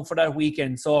is down for that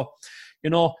weekend. So,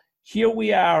 here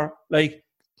we are,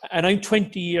 and I'm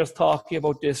 20 years talking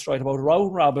about this, right, about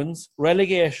round robins,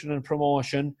 relegation and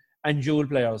promotion, and dual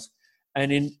players.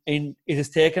 And it has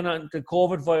taken on the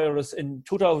COVID virus in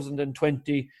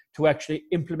 2020 to actually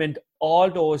implement all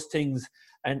those things.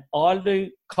 And all the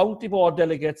county board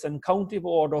delegates and county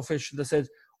board officials that said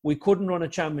we couldn't run a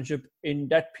championship in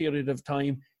that period of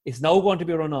time. It's now going to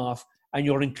be run off, and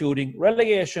you're including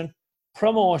relegation,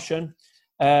 promotion,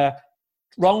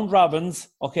 round robins,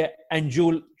 and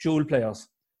dual players.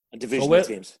 And divisional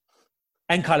teams.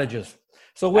 And colleges.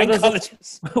 So where there's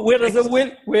a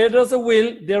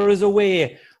will, there is a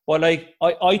way. But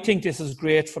I think this is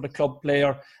great for the club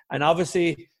player. And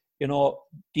obviously,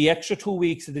 the extra 2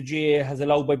 weeks that the GAA has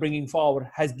allowed by bringing forward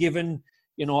has given,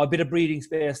 a bit of breathing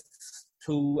space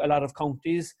to a lot of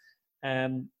counties.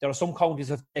 There are some counties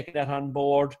that have taken that on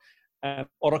board.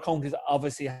 Other counties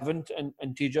obviously haven't.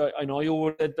 And TJ, I know you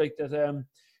were said that,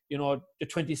 the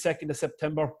 22nd of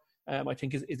September, I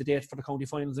think is the date for the county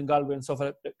finals in Galway and stuff.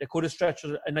 They could have stretched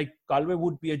it, and Galway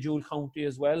would be a dual county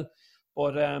as well.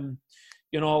 But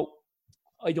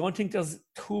I don't think there's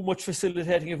too much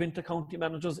facilitating of inter-county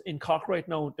managers in Cork right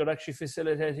now. They're actually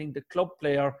facilitating the club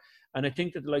player, and I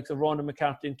think that the likes of Ronan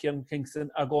McCarthy and Kieran Kingston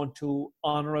are going to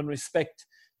honour and respect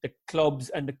the clubs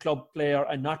and the club player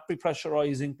and not be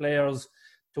pressurising players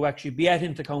to actually be at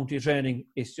inter-county training.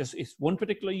 It's one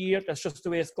particular year. That's just the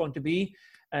way it's going to be.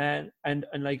 And I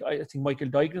think Michael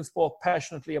Duignan spoke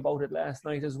passionately about it last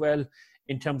night as well,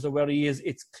 in terms of where he is.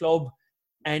 It's club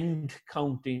and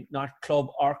county, not club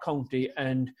or county.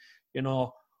 And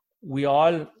we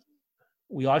all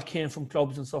came from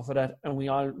clubs and stuff like that, and we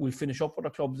all will finish up with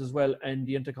our clubs as well. And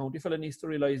the inter-county fella needs to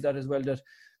realise that as well, that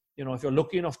if you're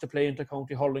lucky enough to play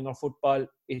inter-county hurling or football,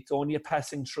 it's only a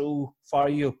passing through for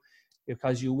you,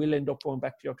 because you will end up going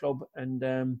back to your club. And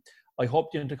I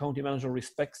hope the inter-county manager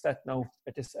respects that now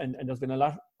at this, and there's been a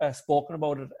lot spoken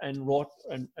about it and wrote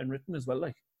and written as well.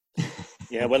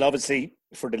 Yeah, well, obviously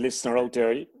for the listener out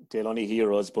there, they'll only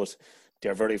hear us, but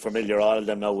they're very familiar, all of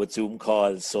them now, with Zoom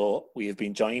calls. So we have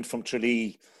been joined from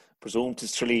Tralee, presumed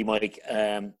to Tralee, Mike,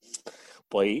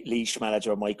 by Laois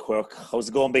manager Mike Quirke. How's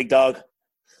it going, big dog?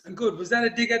 I'm good. Was that a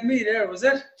dig at me there, was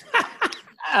it?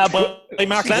 By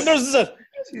Mark Landers, is it?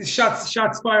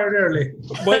 Shots fired early.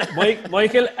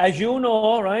 Michael, as you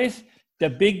know, right, the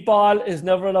big ball is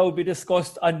never allowed to be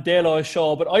discussed on Dalo's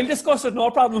show, but I'll discuss it, no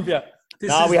problem with you.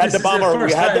 We had the bomber.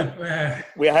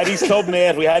 We had his club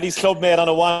mate. We had his club mate on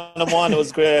a one-on-one. It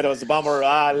was great. It was the bomber,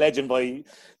 legend, boy.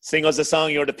 Sing us a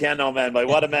song, You're the Piano Man, boy.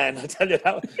 What a man. I tell you,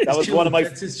 that was one of my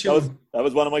that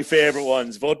was one of my favourite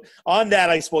ones. But on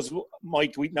that, I suppose,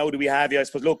 Mike, now that we have you, I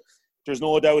suppose, look, there's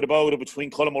no doubt about it, between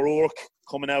Colm O'Rourke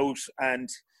coming out and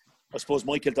I suppose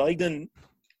Michael Duignan.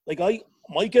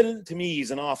 Michael, to me, is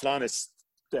an awful honest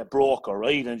broker,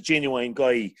 right, and a genuine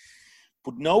guy.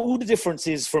 But now the difference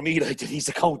is for me, that he's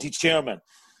a county chairman.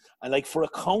 And for a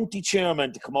county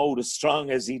chairman to come out as strong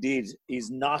as he did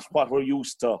is not what we're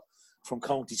used to from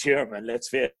county chairman, let's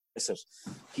face it.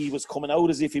 He was coming out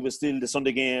as if he was still the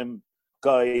Sunday game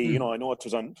guy. I know it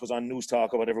was on News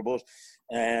Talk or whatever, but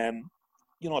it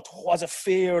was a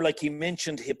fair, he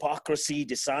mentioned hypocrisy,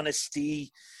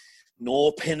 dishonesty,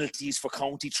 no penalties for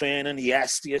county training. He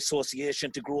asked the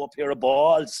association to grow a pair of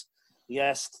balls. He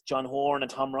asked John Horn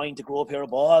and Tom Ryan to grow a pair of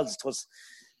balls. It was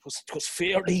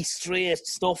fairly straight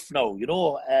stuff now,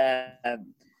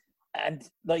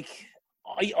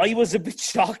 I was a bit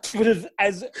shocked with it.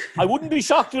 As I wouldn't be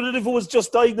shocked with it if it was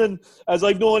just Duignan, as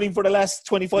I've known him for the last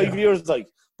 25 years.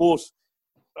 But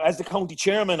as the county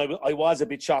chairman, I was a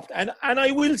bit shocked. And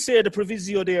I will say the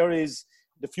proviso there is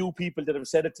the few people that have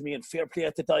said it to me, and fair play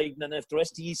to Duignan, and if the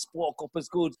rest of you spoke up as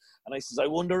good. And I says, I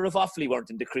wonder if Offaly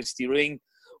weren't in the Christie ring,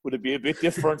 would it be a bit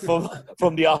different from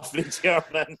the Offaly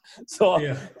chairman? So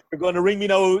you're going to ring me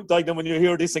now, Duignan, when you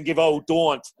hear this and give out,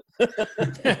 don't.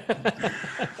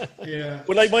 Yeah.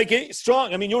 But Mike,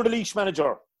 strong. I mean, you're the Laois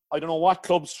manager. I don't know what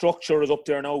club structure is up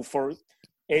there now for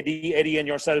Eddie and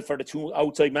yourself are the two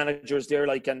outside managers there,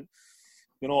 like, and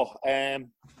you know,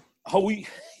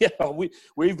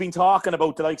 we've been talking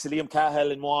about the likes of Liam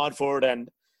Cahill in Waterford and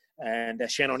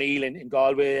Shane O'Neill in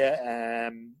Galway,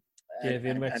 and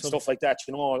stuff like that.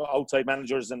 You know, outside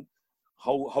managers and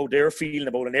how they're feeling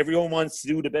about it. And everyone wants to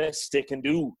do the best they can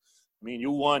do. I mean,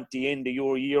 you want the end of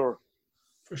your year.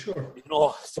 For sure. You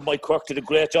know, so Mike Quirk did a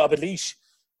great job at least.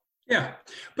 Yeah.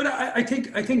 But I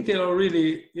think they'll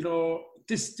really, you know,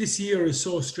 this year is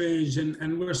so strange,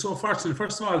 and we're so fortunate,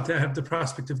 first of all, to have the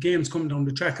prospect of games coming down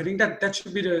the track. I think that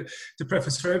should be the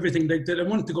preface for everything. Like, that a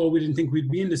month ago, we didn't think we'd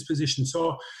be in this position.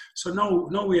 So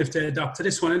now we have to adapt to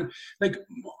this one. And like,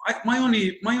 my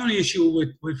only issue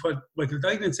with what Michael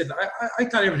Duignan said, I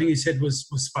thought everything he said was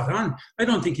spot on. I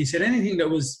don't think he said anything that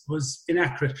was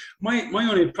inaccurate. My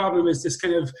only problem is this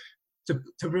kind of the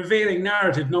prevailing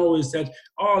narrative now is that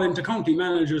all intercounty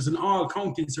managers in all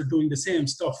counties are doing the same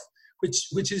stuff.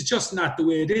 Which is just not the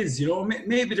way it is, you know.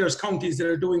 Maybe there's counties that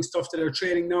are doing stuff that are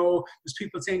training now. There's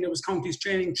people saying there was counties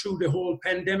training through the whole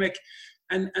pandemic,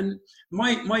 and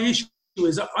my issue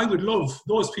is I would love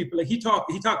those people. Like he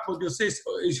talked about the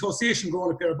association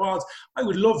growing a pair of balls. I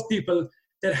would love people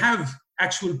that have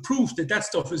actual proof that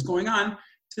stuff is going on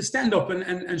to stand up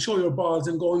and show your balls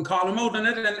and go and call them out on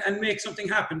it and make something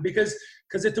happen. Because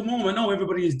at the moment now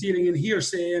everybody is dealing in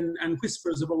hearsay and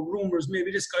whispers about rumours.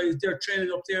 Maybe this guy is there training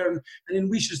up there and then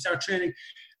we should start training.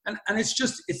 And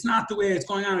it's not the way it's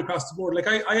going on across the board. Like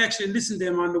I actually listened to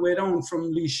them on the way down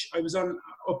from Laois. I was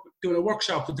up doing a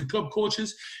workshop with the club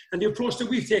coaches, and the approach that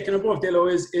we've taken above Delo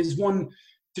is one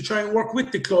to try and work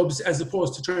with the clubs as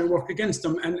opposed to try and work against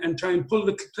them and try and pull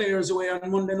the players away on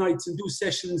Monday nights and do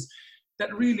sessions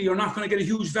that really you're not going to get a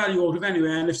huge value out of anyway.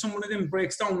 And if someone of them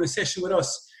breaks down a session with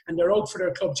us and they're out for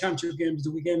their club championship games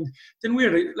the weekend, then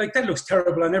we're like, that looks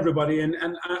terrible on everybody, and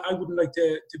I wouldn't like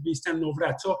to be standing over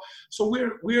that. So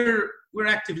we're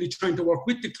actively trying to work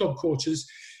with the club coaches,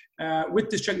 with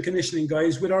the strength and conditioning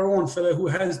guys, with our own fella who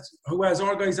has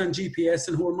our guys on GPS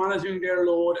and who are monitoring their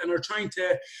load and are trying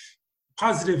to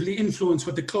positively influence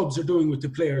what the clubs are doing with the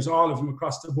players, all of them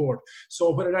across the board. So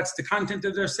whether that's the content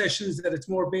of their sessions, that it's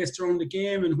more based around the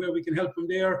game and where we can help them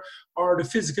there, or the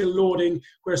physical loading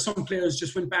where some players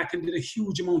just went back and did a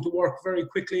huge amount of work very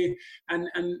quickly, and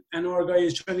our guy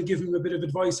is trying to give them a bit of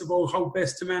advice about how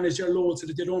best to manage their load so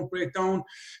that they don't break down.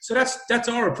 So that's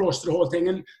our approach to the whole thing.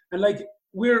 And like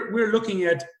we're looking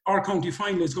at our county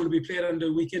final is going to be played on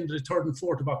the weekend of the 3rd and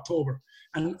 4th of October.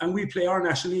 And we play our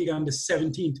National League on the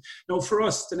 17th. Now, for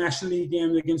us, the National League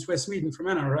game against Westmeath and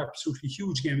Fermanagh are absolutely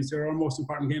huge games. They're our most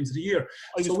important games of the year.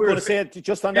 I was going to say,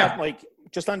 just on that, Mike,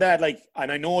 like,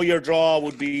 and I know your draw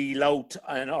would be Louth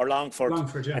or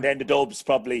Longford, yeah. And then the Dubs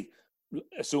probably,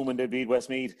 assuming they beat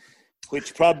Westmeath,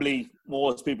 which probably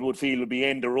most people would feel would be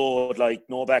end the road, like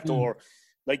no back door.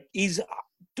 Like,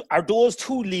 are those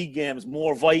two league games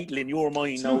more vital in your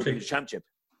mind now than the championship?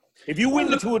 If you win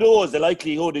the two of those, the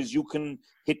likelihood is you can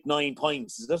hit 9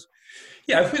 points, is it?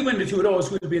 Yeah, if we win the two of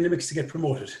those, we'll be in the mix to get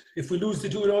promoted. If we lose the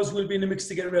two of those, we'll be in the mix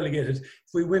to get relegated.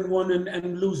 If we win one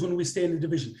and lose one, we stay in the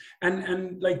division.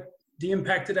 And like, the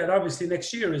impact of that obviously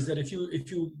next year is that if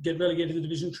you get relegated to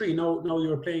Division 3, now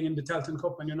you're playing in the Tailteann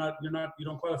Cup and you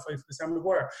don't qualify for the Sam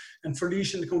Maguire. And for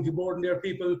Laois and the county board and their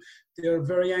people, they're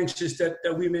very anxious that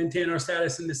we maintain our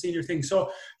status in the senior thing.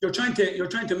 So you're trying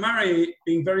to marry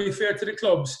being very fair to the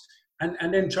clubs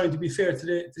and then trying to be fair to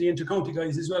the inter-county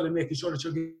guys as well, and making sure that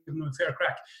you're giving them a fair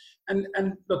crack.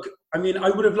 And look, I mean, I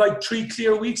would have liked 3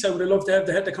 clear weeks. I would have loved to have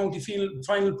the county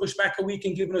final pushed back a week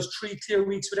and given us 3 clear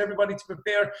weeks with everybody to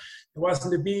prepare. It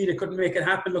wasn't a bid. They couldn't make it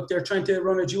happen. Look, they're trying to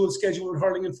run a dual schedule with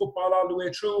hurling and football all the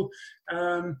way through.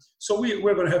 So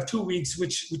we're going to have 2 weeks,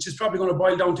 which is probably going to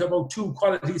boil down to about 2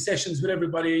 quality sessions with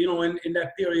everybody, you know, in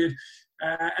that period.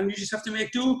 And you just have to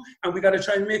make do. And we got to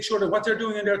try and make sure that what they're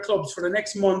doing in their clubs for the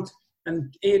next month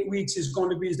and 8 weeks is going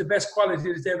to be the best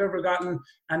quality that they've ever gotten.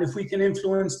 And if we can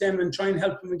influence them and try and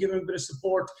help them and give them a bit of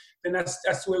support, then that's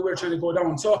the way we're trying to go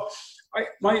down. So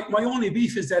my only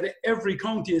beef is that every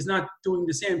county is not doing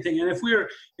the same thing. And if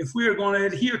we're going to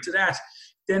adhere to that,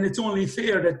 then it's only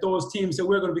fair that those teams that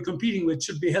we're going to be competing with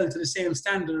should be held to the same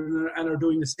standard and are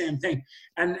doing the same thing.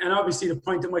 And obviously the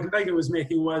point that Michael Duignan was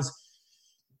making was,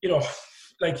 you know,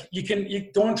 like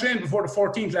you don't train before the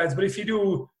 14th, lads, but if you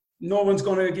do, no one's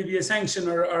going to give you a sanction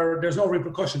or there's no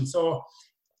repercussion. So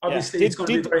obviously it's going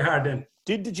to be very hard then.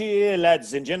 Did the GAA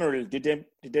lads in general, did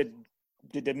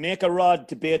they make a rod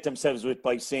to bait themselves with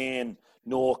by saying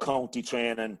no county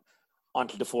training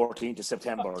until the 14th of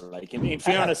September? Like in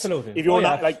fairness, absolutely. If you're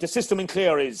not like the system in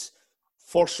Clare is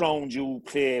first round you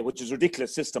play, which is a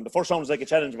ridiculous system. The first round is like a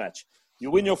challenge match. You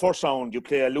win your first round, you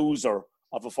play a loser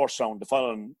of a first round the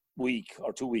following week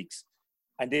or 2 weeks.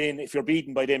 And then if you're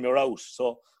beaten by them, you're out.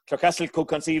 So Clarecastle could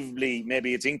conceivably,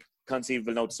 maybe it's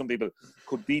inconceivable now to some people,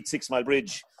 could beat 6 Mile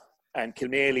Bridge, and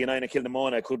Kilmaley and Ina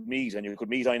Kilnamona could meet, and you could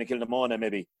meet Ina Kilnamona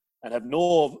maybe, and have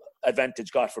no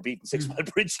advantage got for beating 6 Mile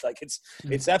Bridge. Like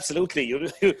it's absolutely, you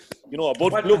know.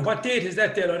 But look, what date is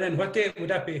that there then? What date would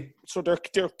that be? So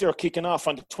they're kicking off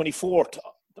on the 24th.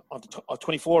 On the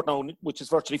 24th now, which is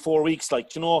virtually 4 weeks,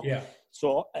 like, you know. Yeah.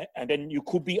 So, and then you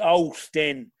could be out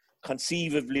then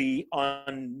conceivably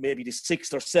on maybe the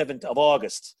 6th or 7th of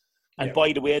August. And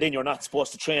by the way, then you're not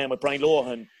supposed to train with Brian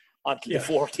Lohan until the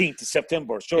 14th of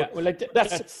September. Sure. Yeah, well,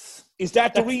 is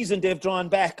that the reason they've drawn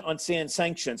back on saying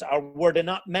sanctions? Or were they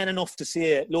not man enough to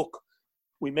say, look,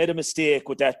 we made a mistake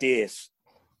with that date.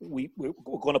 We're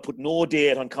going to put no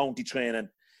date on county training.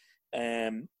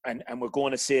 And we're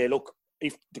going to say, look,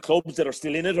 if the clubs that are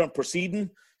still in it are proceeding,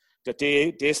 that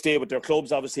they stay with their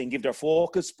clubs, obviously, and give their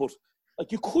focus. But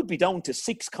like, you could be down to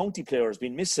 6 county players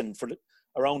being missing for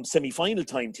around semi-final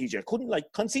time, TJ. Couldn't, like,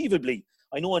 conceivably.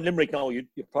 I know in Limerick now, you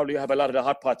probably have a lot of the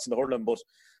hot pots in the hurling, but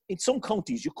in some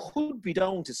counties, you could be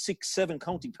down to 6-7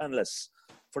 county panellists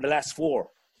for the last 4.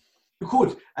 You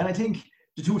could. And I think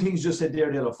the 2 things just said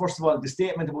there, Dale. First of all, the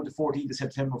statement about the 14th of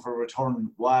September for a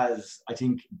return was, I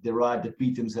think, the rod that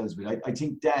beat themselves with. I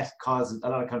think that caused a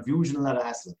lot of confusion, a lot of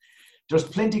hassle. There's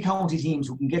plenty of county teams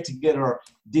who can get together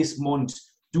this month,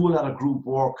 do a lot of group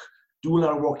work, do a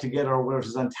lot of work together, whether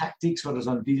it's on tactics, whether it's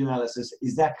on video analysis.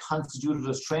 Is that constituted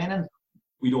as training?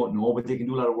 We don't know, but they can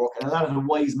do a lot of work. And a lot of the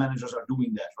wise managers are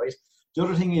doing that, right? The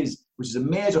other thing is, which is a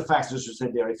major factor, as you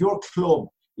said there, if your club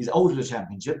is out of the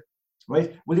championship,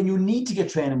 right, well, then you need to get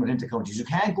training with inter-counties. You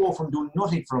can't go from doing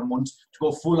nothing for a month to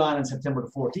go full on September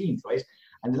the 14th, right?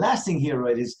 And the last thing here,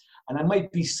 right, is, and I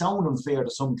might be sound unfair to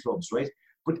some clubs, right,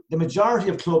 but the majority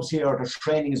of clubs here, their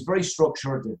training is very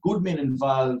structured. There are good men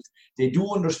involved. They do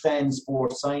understand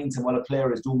sports science and what a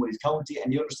player is doing with his county,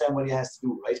 and they understand what he has to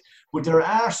do, right? But there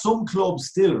are some clubs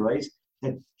still, right,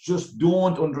 that just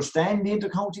don't understand the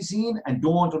inter-county scene and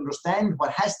don't understand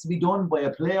what has to be done by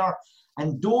a player.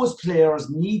 And those players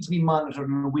need to be monitored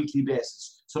on a weekly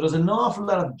basis. So there's an awful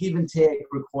lot of give and take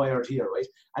required here, right?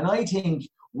 And I think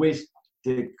with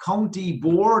the county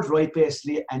board, right,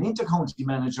 basically an inter-county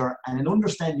manager and an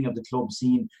understanding of the club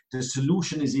scene, the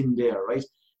solution is in there, right?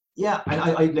 Yeah, and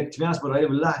I like, to be honest, but I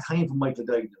have a lot of time for Michael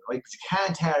Duignan, right? But you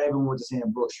can't tar everyone with the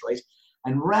same brush, right?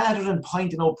 And rather than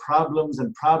pointing out problems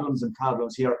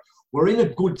here, we're in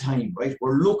a good time, right?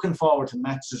 We're looking forward to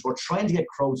matches. We're trying to get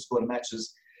crowds to go to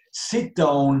matches. Sit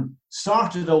down,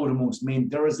 sort it out amongst men.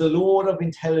 There is a load of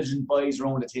intelligent boys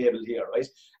around the table here, right?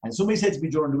 And somebody said to me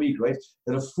during the week, right,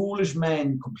 that a foolish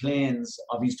man complains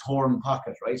of his torn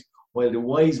pocket, right, while the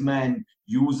wise man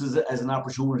uses it as an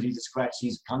opportunity to scratch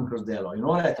his conqueror's delo. You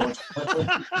know that, don't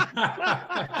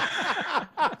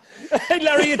you? Hey,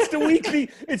 Larry, it's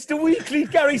the weekly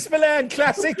Gary Spillane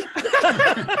classic.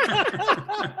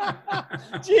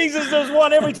 Jesus, there's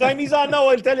one every time he's on now,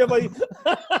 I'll tell you about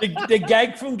the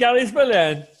gag from Gary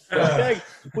Spillane.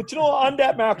 But you know, on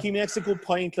that, Mark, he makes a good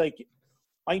point. Like,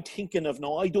 I'm thinking of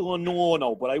now, I don't know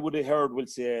now, but I would have heard will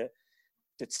say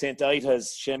that St.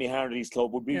 Ita's, Shamie Harnady's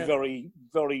club would be very,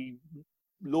 very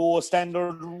low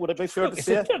standard. Would it be fair to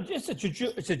say?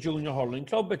 It's a junior hurling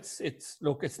club. It's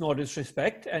no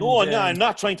disrespect. And, no, I'm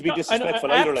not trying to be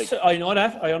disrespectful either. Like, I know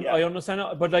that. I understand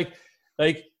that. But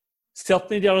like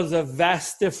certainly there is a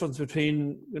vast difference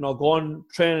between, you know, going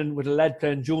training with a lad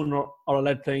playing junior or a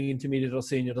lad playing intermediate or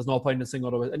senior. There's no point in saying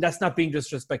otherwise, and that's not being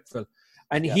disrespectful.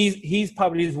 And he's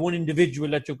probably one individual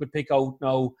that you could pick out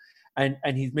now, and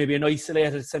he's maybe an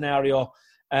isolated scenario.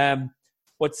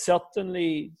 But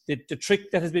certainly the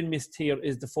trick that has been missed here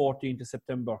is the 14th of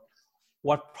September.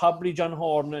 What probably John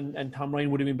Horn and Tom Ryan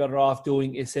would have been better off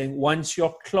doing is saying, once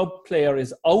your club player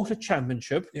is out of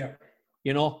championship,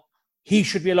 you know, he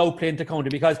should be allowed to play inter-county,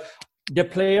 because the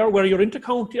player, where you're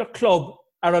inter-county or club,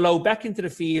 are allowed back into the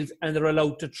field and they're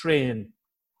allowed to train.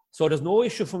 So there's no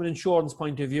issue from an insurance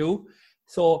point of view.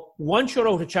 So once you're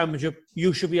out of championship,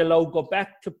 you should be allowed to go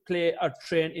back to play or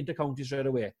train inter-county straight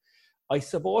away. I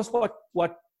suppose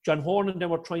what John Horn and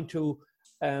them were trying to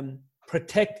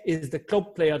protect is the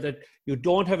club player, that you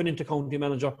don't have an inter-county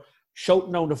manager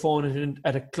shouting down the phone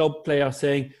at a club player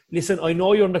saying, listen, I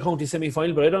know you're in the county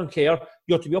semi-final, but I don't care.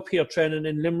 You have to be up here training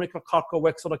in Limerick or Cork or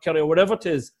Wexford or Kerry or whatever it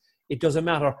is. It doesn't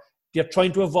matter. They're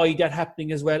trying to avoid that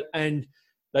happening as well. And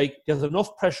like, there's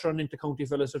enough pressure on inter-county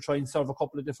fellas to try and serve a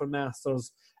couple of different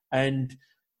masters. And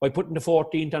by putting the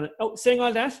 14th on it, saying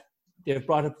all that, They've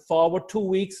brought it forward 2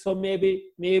 weeks, so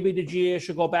maybe the GA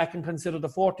should go back and consider the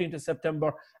 14th of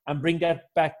September and bring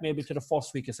that back maybe to the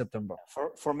first week of September.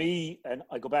 For me, and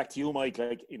I go back to you, Mike,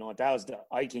 like, you know,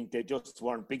 I think they just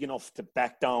weren't big enough to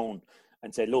back down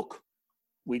and say, look,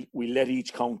 we let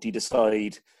each county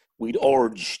decide. We'd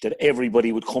urge that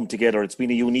everybody would come together. It's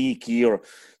been a unique year.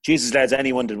 Jesus, lads,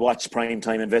 anyone that watched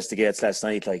Primetime Investigates last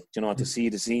night, like, you know, to see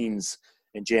the scenes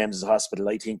in James's hospital,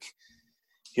 I think,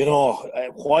 you know,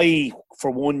 why for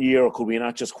 1 year could we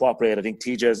not just cooperate? I think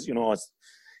TJ's, you know, has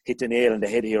hit the nail on the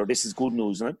head here. This is good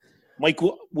news, isn't it? Mike,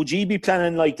 would you be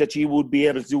planning like that you would be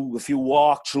able to do a few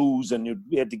walkthroughs and you'd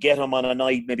be able to get them on a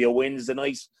night, maybe a Wednesday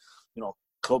night? You know,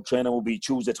 club training would be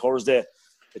Tuesday, Thursday,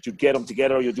 that you'd get them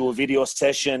together, you'd do a video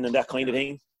session and that kind of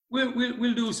thing?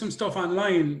 We'll do some stuff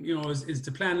online, you know, is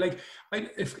the plan. Like,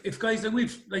 if guys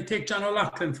like take John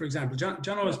O'Loughlin, for example. John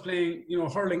O is playing, you know,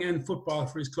 hurling and football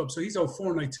for his club, so he's out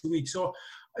 4 nights a week. So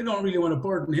I don't really want to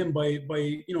burden him by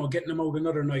you know, getting him out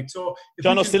another night. So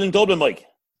John O's still in Dublin, Mike?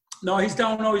 No, he's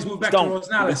down now. He's moved back to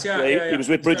Rosenallis. Yeah. He was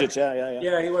with Bridget.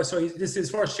 Yeah, he was. So this is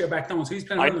his first year back down. So he's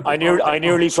playing. I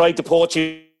nearly tried to poach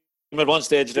him at one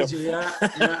stage there. Yeah.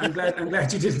 I'm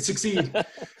glad you didn't succeed.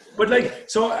 But like,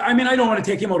 so I mean, I don't want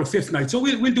to take him out a 5th night. So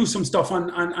we'll do some stuff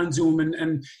on Zoom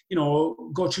and you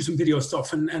know, go through some video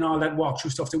stuff and all that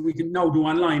walkthrough stuff that we can now do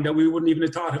online that we wouldn't even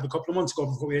have thought of a couple of months ago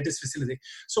before we had this facility.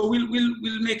 So we'll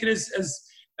make it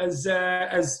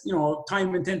as you know,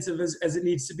 time intensive as it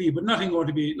needs to be, but nothing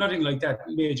like that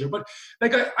major. But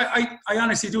like, I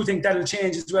honestly do think that'll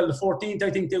change as well. The 14th, I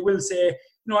think they will say,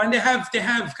 you know, and they have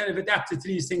kind of adapted to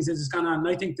these things as it's gone on. And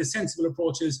I think the sensible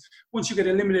approach is, once you get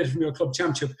eliminated from your club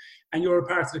championship and you're a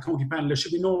part of the county panel, there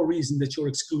should be no reason that you're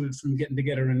excluded from getting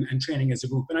together and training as a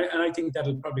group. And I think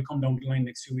that'll probably come down the line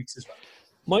next few weeks as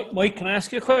well. Mike, can I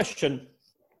ask you a question?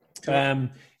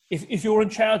 If you're in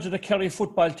charge of the Kerry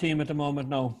football team at the moment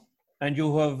now, and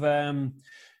you have,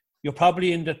 you're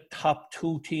probably in the top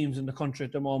 2 teams in the country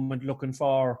at the moment looking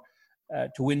for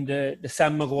to win the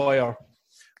Sam Maguire,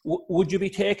 would you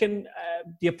be taking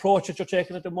the approach that you're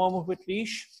taking at the moment with Laois?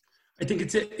 I think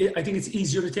it's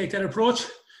easier to take that approach.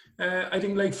 I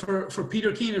think like for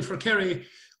Peter Keane and for Kerry,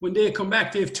 when they come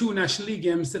back, they have 2 National League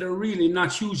games that are really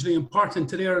not hugely important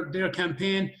to their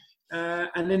campaign.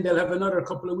 And then they'll have another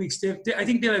couple of weeks. I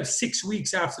think they'll have 6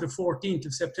 weeks after the 14th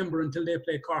of September until they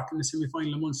play Cork in the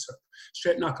semi-final of Munster.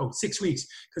 Straight knockout, 6 weeks,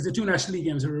 because the 2 National League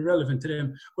games are irrelevant to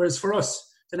them. Whereas for us,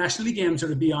 the National League games are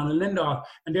to be on in Lindahl,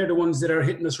 and they're the ones that are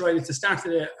hitting us right at the start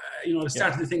of the,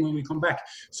 of the thing when we come back.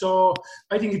 So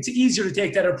I think it's easier to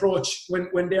take that approach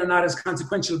when they're not as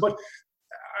consequential. But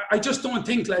I just don't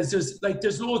think, lads,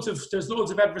 there's loads of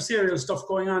adversarial stuff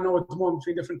going on now at the moment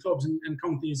between different clubs and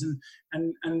counties,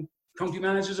 and county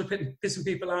managers are pissing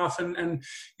people off, and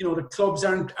you know, the clubs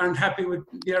aren't happy with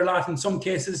their lot in some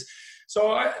cases. So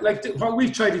what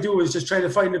we've tried to do is just try to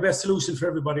find the best solution for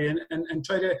everybody and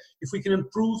try to, if we can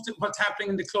improve what's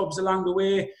happening in the clubs along the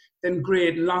way, then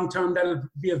great. And long term, that'll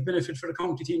be of benefit for the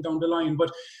county team down the line.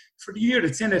 But for the year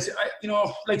that's in it,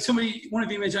 one of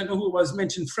you mentioned, I don't know who it was,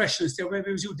 mentioned freshness there. Maybe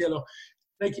it was you, Delo.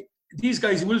 Like, these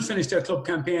guys will finish their club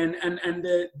campaign, and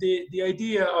the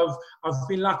idea of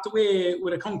being locked away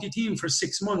with a county team for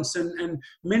 6 months and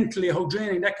mentally how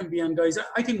draining that can be on guys,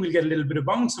 I think we'll get a little bit of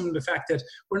bounce from the fact that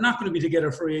we're not going to be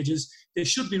together for ages. They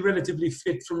should be relatively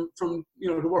fit from you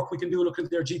know, the work we can do, looking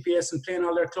at their GPS and playing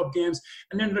all their club games,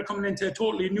 and then they're coming into a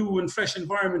totally new and fresh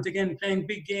environment again, playing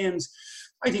big games.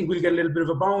 I think we'll get a little bit of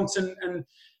a bounce, and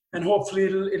hopefully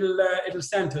it'll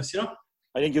stand to us, you know.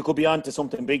 I think you could be on to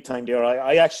something big time there.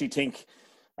 I actually think,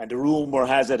 and the rumour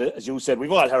has it, as you said, we've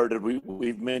all heard it,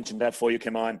 we've mentioned that before you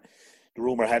came on, the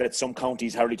rumour had it, some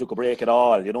counties hardly took a break at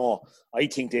all, you know. I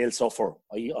think they'll suffer.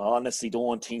 I honestly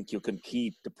don't think you can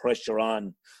keep the pressure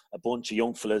on a bunch of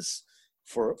young fellas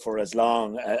for as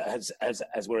long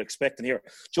as we're expecting here.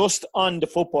 Just on the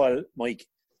football, Mike,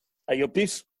 are you a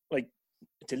bit, like,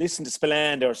 to listen to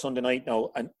Spillane there Sunday night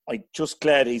now, and I'm just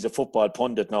glad he's a football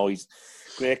pundit now. He's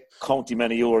great county man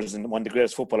of yours and one of the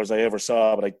greatest footballers I ever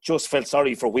saw, but I just felt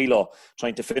sorry for Wheelo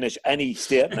trying to finish any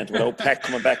statement without Pat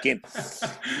coming back in.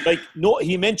 Like, no,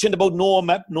 he mentioned about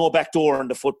no back door in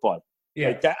the football. Yeah.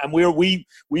 Like that, and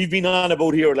we've been on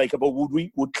about here, like, about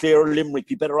would Clare or Limerick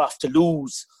be better off to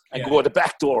lose and go to the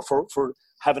back door for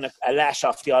having a lash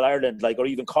off the All Ireland, like, or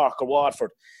even Cork or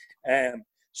Waterford.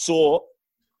 So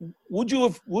would you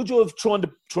have thrown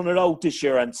it out this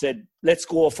year and said, let's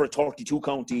go for a 32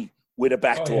 county with a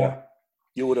back door? Yeah.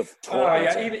 You would have.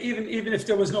 Even if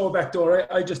there was no back door,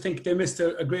 I just think they missed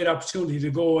a great opportunity to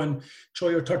go and throw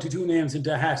your 32 names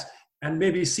into a hat and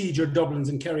maybe seed your Dublins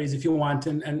and Kerrys if you want,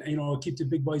 and you know, keep the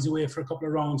big boys away for a couple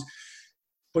of rounds.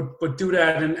 but do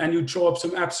that and you'd throw up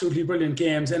some absolutely brilliant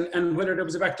games. And whether there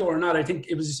was a backdoor or not, I think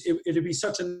it'd be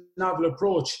such a novel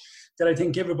approach that I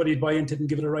think everybody'd buy into it and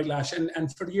give it a right lash. And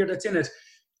for the year that's in it,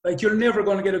 like, you're never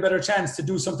going to get a better chance to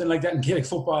do something like that in Gaelic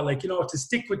football. Like, to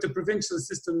stick with the provincial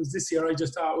systems this year, I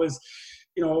just thought was,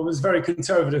 it was very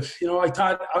conservative. I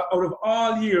thought out of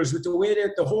all years, with the way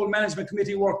that the whole management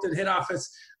committee worked at head office,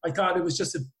 I thought it was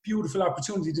just a beautiful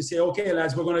opportunity to say, okay,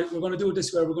 lads, we're going to do it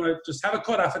this way. We're going to just have a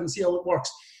cut off it and see how it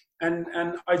works. And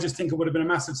I just think it would have been a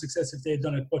massive success if they had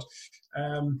done it. But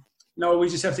now we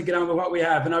just have to get on with what we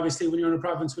have. And obviously, when you're in a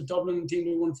province with Dublin, team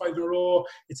who won 5 in a row,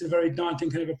 it's a very daunting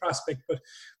kind of a prospect. But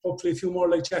hopefully, a few more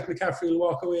like Jack McCaffrey will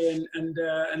walk away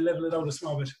and level it out a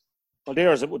small bit. Well,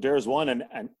 there's one, and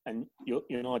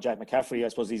Jack McCaffrey, I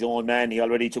suppose, his own man. He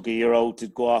already took a year out to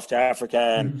go off to Africa,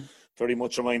 and very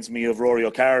much reminds me of Rory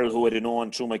O'Carroll, who I'd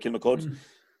known through my Kilmacud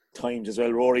times as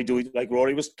well. Rory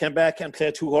came back and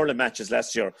played 2 hurling matches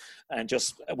last year, and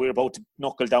just we were about to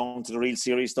knuckle down to the real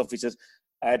serious stuff. He said,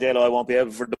 Dale, I won't be able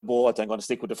for the boat. I'm going to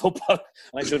stick with the football.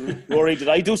 And I said, Rory, did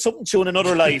I do something to you in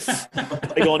another life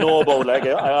I don't know about? Like,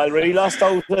 I already lost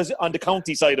out on the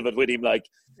county side of it with him. Like,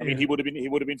 I mean, he would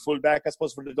have been full back, I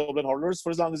suppose, for the Dublin hurlers for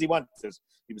as long as he wanted.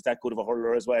 He was that good of a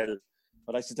hurler as well.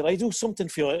 But I said, did I do something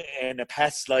for you in a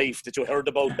past life that you heard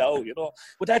about now?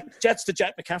 But that's the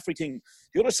Jack McCaffrey thing.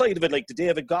 The other side of it, like the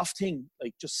David Goff thing,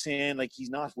 like just saying like he's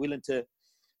not willing to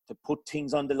put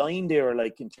things on the line there,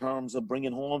 like in terms of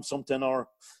bringing home something.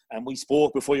 And we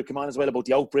spoke before you came on as well about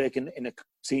the outbreak in a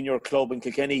senior club in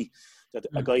Kilkenny, that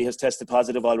a guy has tested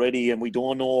positive already, and we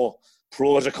don't know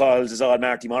protocols, as all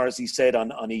Marty Morrissey said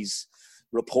on his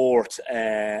report,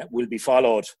 will be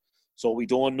followed. So we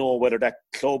don't know whether that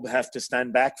club have to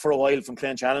stand back for a while from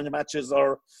playing challenge matches,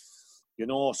 or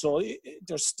so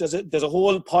there's a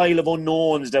whole pile of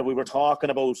unknowns that we were talking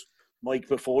about, Mike,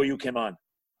 before you came on.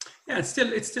 Yeah,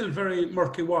 it's still very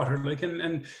murky water, like,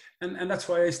 and that's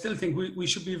why I still think we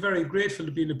should be very grateful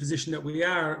to be in a position that we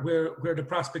are, where the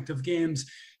prospect of games,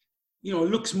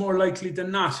 looks more likely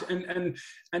than not. And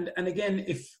again,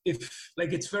 if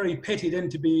like, it's very petty then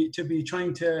to be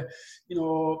trying to,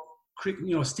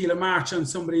 steal a march on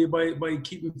somebody by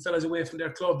keeping fellas away from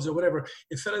their clubs or whatever.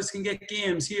 If fellas can get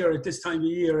games here at this time of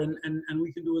year and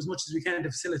we can do as much as we can to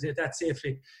facilitate that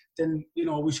safely, then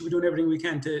we should be doing everything we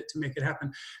can to make it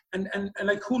happen. And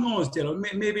like, who knows, Dylan?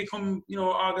 Maybe come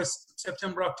August,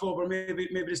 September, October, maybe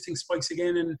this thing spikes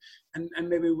again, and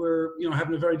maybe we're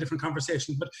having a very different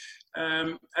conversation. But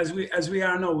as we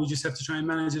are now, we just have to try and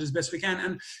manage it as best we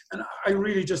can. And I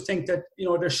really just think that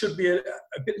there should be a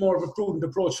bit more of a prudent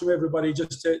approach from everybody,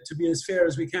 just to be as fair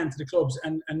as we can to the clubs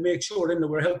and make sure then that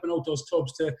we're helping out those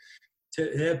clubs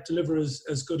to help deliver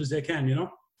as good as they can.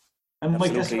 And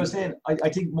Mike, that's what I was saying. I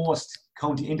think most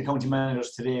inter-county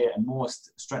managers today and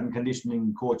most strength and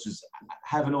conditioning coaches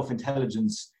have enough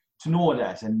intelligence to know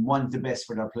that and want the best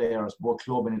for their players, both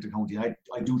club and inter-county.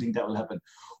 I do think that will happen.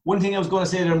 One thing I was going to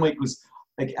say there, Mike, was,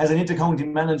 like, as an inter-county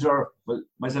manager, well,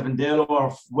 myself and Dale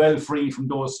are well free from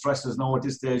those stresses now at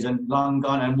this stage, and long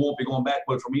gone, and won't be going back.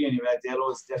 Well, for me anyway,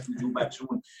 Dale is definitely due back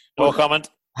soon. No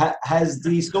comment. Has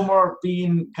the summer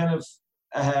been kind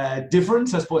of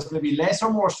different, I suppose, maybe less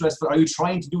or more stressful? Are you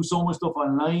trying to do so much stuff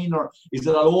online, or is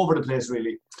it all over the place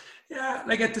really? Yeah,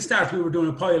 like at the start we were doing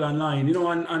a pile online,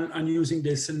 on using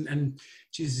this, and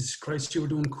Jesus Christ, you were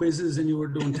doing quizzes and you were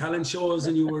doing talent shows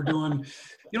and you were doing,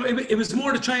 it was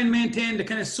more to try and maintain the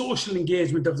kind of social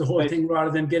engagement of the whole thing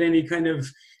rather than get any kind of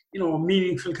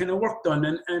meaningful kind of work done,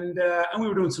 and we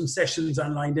were doing some sessions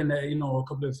online, then a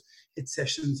couple of hit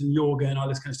sessions and yoga and all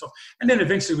this kind of stuff, and then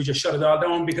eventually we just shut it all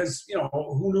down because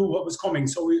who knew what was coming,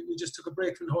 so we just took a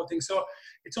break from the whole thing. So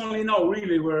it's only now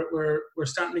really we're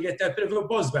starting to get that bit of a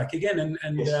buzz back again,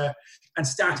 and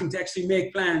starting to actually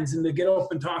make plans and to get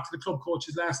up and talk to the club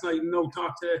coaches last night and now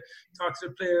talk to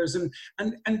the players, and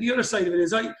the other side of it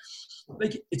is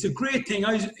it's a great thing.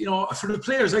 For the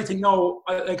players, I think now,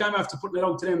 I'm after putting it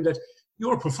out to them that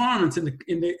your performance in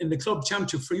the club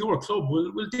championship for your club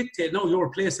will dictate now your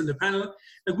place in the panel.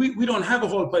 Like, we don't have a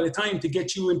whole pile of time to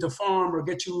get you into form or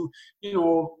get you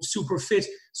super fit.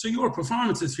 So your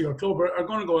performances for your club are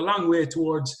going to go a long way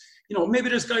towards. Maybe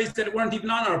there's guys that weren't even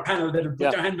on our panel that would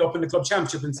put their hand up in the club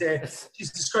championship and say,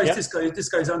 Jesus Christ, this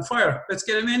guy's on fire. Let's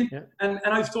get him in. Yeah. And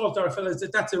I've told our fellas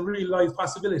that that's a real live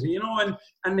possibility,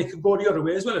 and they could go the other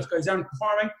way as well if guys aren't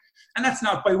performing. And that's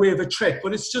not by way of a trick,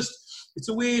 but it's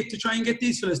a way to try and get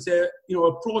these fellas to,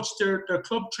 approach their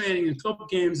club training and club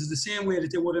games is the same way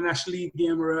that they would a National League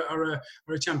game or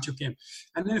a championship game.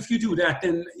 And then if you do that,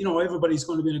 then, everybody's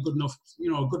going to be in a good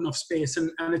enough space,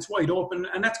 and it's wide open,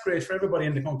 and that's great for everybody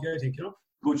in the county, I think,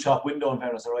 good shop window in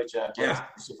fairness, all right, yeah.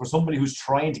 So for somebody who's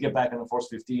trying to get back in the first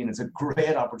 15, it's a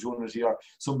great opportunity, or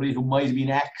somebody who might have been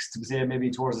axed, say,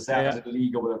 maybe towards the start of the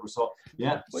league or whatever. So,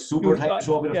 super time to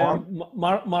show a bit of form.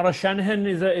 Mara Shanahan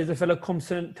is a fellow comes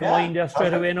to mind there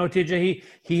straight away. Now, TJ,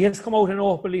 he has come out and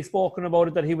openly spoken about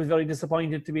it, that he was very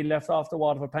disappointed to be left off the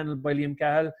Waterford panel by Liam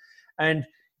Cahill. And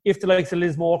if the likes of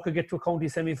Lismore could get to a county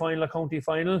semi-final or county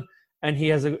final, and he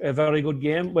has a very good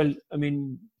game, well, I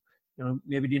mean,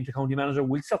 maybe the inter-county manager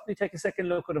will certainly take a second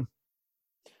look at him.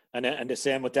 And the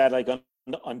same with that, like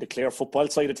on the Clare football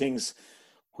side of things,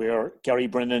 where Gary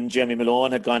Brennan and Jamie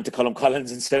Malone had gone to Colm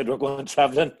Collins instead of going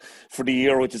travelling for the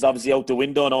year, which is obviously out the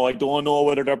window now. I don't know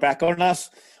whether they're back or not.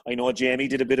 I know Jamie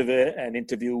did a bit of an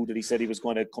interview that he said he was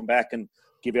going to come back and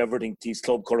give everything to his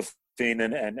club, Corofin,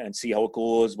 and see how it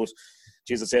goes. But,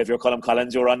 Jesus, if you're Colm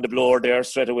Collins, you're on the blower there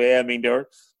straight away. I mean, they're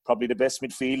probably the best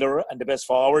midfielder and the best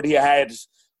forward he had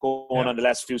going on the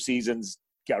last few seasons.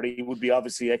 Gary would be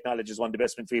obviously acknowledged as one of the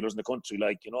best midfielders in the country,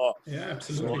 Yeah,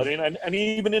 absolutely. So, and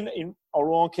even in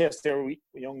our own case there, a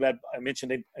young lad I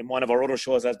mentioned in one of our other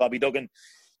shows as Bobby Duggan,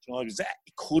 he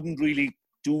couldn't really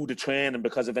do the training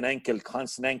because of an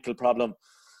constant ankle problem.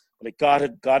 But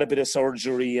got a bit of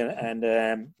surgery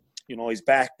and he's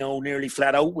back now nearly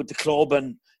flat out with the club,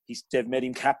 and they've made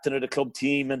him captain of the club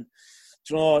team. And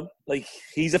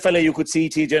he's a fella you could see,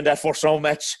 TJ, in that first round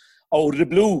match out of the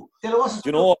blue.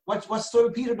 What's the story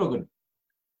with Peter Duggan?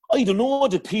 I don't know,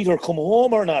 did Peter come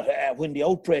home or not when the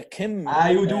outbreak came?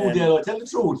 You do, Dale. Tell the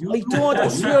truth. I don't. I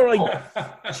swear,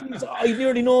 I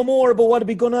nearly know more about what would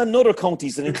be going on in other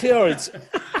counties than in Clare.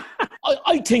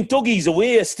 I think Dougie's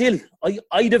away still.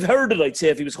 I'd have heard it, I'd say,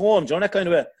 if he was home. Do you know that kind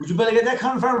of way? Would you better get that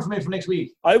confirmed for me for next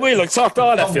week? I will. I'll sort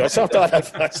all that for you.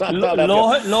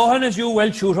 Lohan is you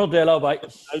well shooter, Dale, bye.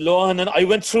 Lohan, and I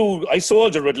went through, I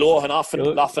soldiered with Lohan often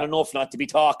enough not to be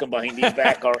talking behind his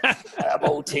back or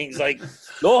about things like.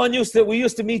 Lohan we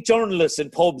used to meet journalists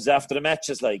in pubs after the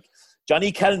matches, like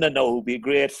Johnny Kellnan now, who'd be a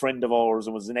great friend of ours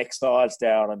and was the next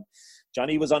All-Star, and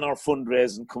Johnny was on our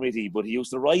fundraising committee, but he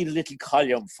used to write a little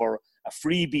column for a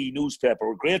freebie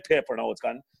newspaper, a great paper now, it's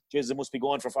gone. Jesus, it must be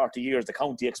going for 40 years, the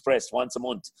County Express, once a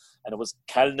month. And it was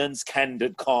Callan's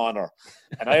Candid Corner.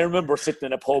 And I remember sitting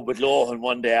in a pub with Lohan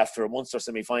one day after a Munster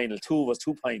semi-final, 2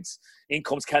 pints. In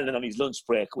comes Callan on his lunch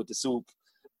break with the soup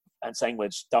and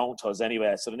sandwich down to us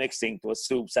anyway. So the next thing was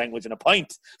soup, sandwich and a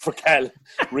pint for Cal.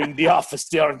 Ring the office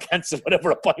there and cancel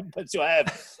whatever appointments you have.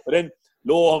 But then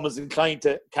Lohan was inclined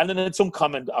to, Callan had some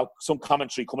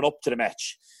commentary coming up to the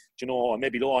match.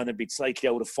 Maybe Lohan had been slightly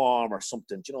out of form or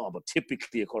something, but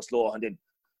typically, of course, Lohan then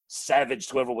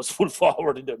savaged whoever was full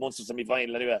forward in the Munster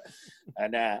semi-final anyway.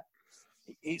 And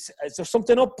is there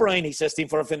something up, Brian? He says to him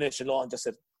for a finish, and Lohan just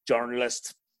said,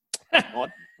 journalist.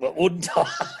 Wouldn't talk.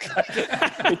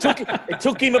 It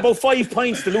took him about 5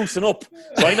 pints to loosen up.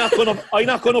 So I'm not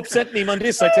going to upset him on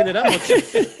this, I tell you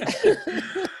that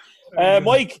much.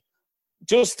 Mike,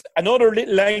 just another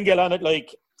little angle on it,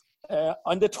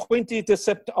 on the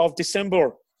 20th of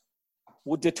December,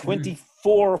 would the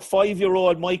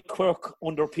 5-year-old Mike Quirke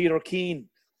under Peter Keane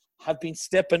have been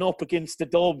stepping up against the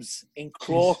Dubs in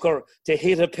Croker to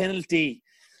hit a penalty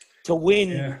to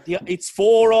win? It's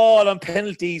 4-4 on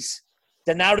penalties.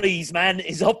 The Narries man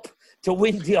is up to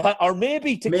win or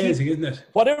maybe to amazing, keep, isn't it?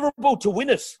 Whatever about to win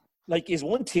it, is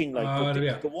one thing.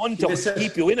 The one to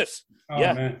keep you in it.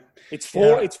 Man. It's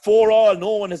 4-4.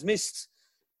 No one has missed.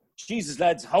 Jesus,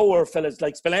 lads, how are fellas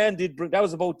like Spillane did? That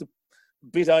was about the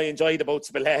bit I enjoyed about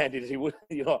Spillane. He would,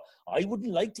 I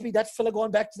wouldn't like to be that fella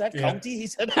going back to that county. He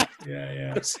said,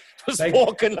 was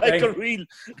walking like a real,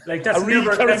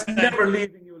 that's never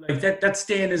leaving you. That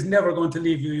stain is never going to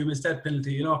leave you. You miss that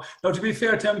penalty. Now, to be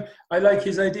fair to him, I like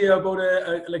his idea about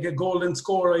a golden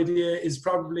score idea is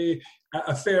probably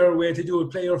a fair way to do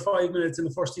it. Play your 5 minutes and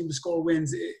the first team to score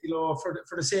wins, for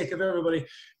the sake of everybody.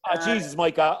 Jesus,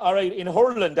 Mike, all right, in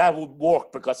hurling that would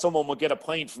work because someone would get a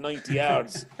point from 90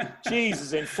 yards.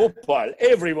 Jesus, in football,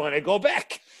 everyone would go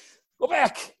back.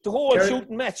 The whole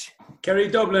shooting match. Kerry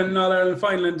Dublin, All Ireland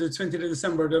final on the 20th of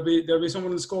December. There'll be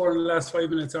someone to score in the last 5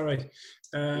 minutes. All right.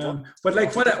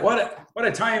 But what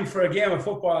a time for a game of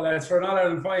football, lads, for an All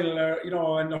Ireland final,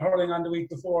 or and the hurling on the week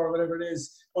before, or whatever it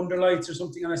is, under lights or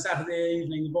something on a Saturday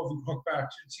evening above in Croke Park.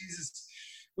 Jesus,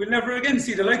 we'll never again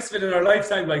see the likes of it in our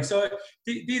lifetime. So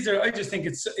these are. I just think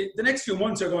the next few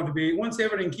months are going to be, once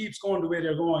everything keeps going the way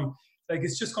they're going.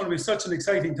 It's just going to be such an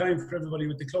exciting time for everybody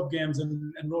with the club games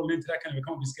and rolling into that kind of a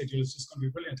county schedule. It's just going to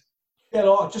be brilliant.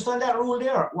 Just on that rule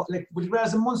there, would you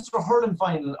rather the Munster hurling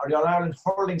final or the All Ireland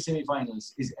hurling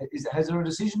semi-finals? Has there a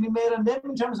decision been made on them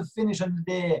in terms of finish on the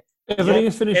day? Everything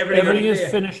is finished. Everything is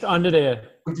finished on the day.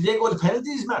 But did they go to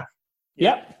penalties, Mark?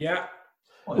 Yeah.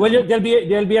 Well,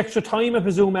 there'll be extra time, I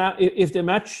presume. If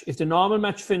the normal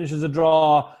match finishes a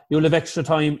draw, you'll have extra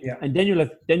time, and then you'll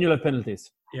have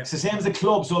penalties. Yeah. It's the same as the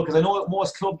club, so because I know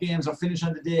most club games are finished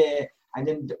on the day, and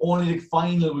then only the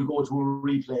final will go to a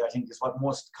replay. I think is what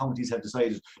most counties have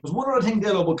decided. There's one other thing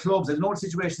there about clubs. I know the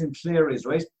situation in Clare is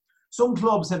right. Some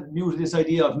clubs have used this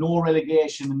idea of no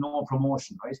relegation and no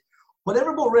promotion, right?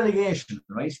 Whatever about relegation,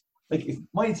 right? Like if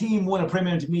my team won a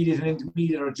Premier Intermediate, an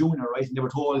Intermediate or a Junior, right, and they were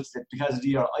told that because of the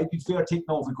year, I'd be fair take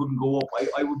now if we couldn't go up.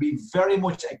 I would be very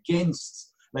much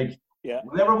against, like,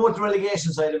 whatever about the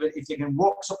relegation side of it, if they can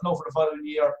work something out for the following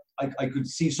year, I could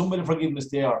see some bit of forgiveness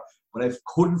there. But I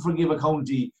couldn't forgive a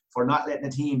county for not letting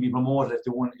a team be promoted if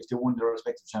they won their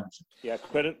respective championship. Yeah,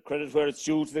 credit where it's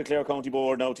due to the Clare County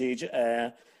Board now, Tej.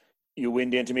 You win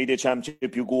the Intermediate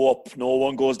Championship, you go up, no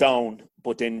one goes down,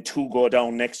 but then 2 go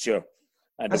down next year.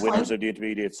 And that's the winners of the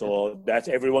Intermediate. So that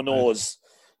everyone knows.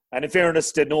 And in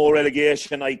fairness, the no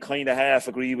relegation, I kind of half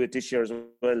agree with this year as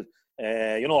well.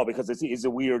 Because it's a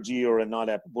weird year and all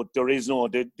that. But there is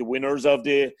the winners of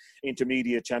the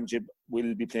Intermediate Championship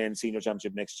will be playing Senior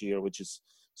Championship next year, which is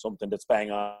something that's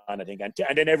bang on, I think. And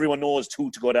then everyone knows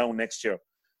 2 to go down next year.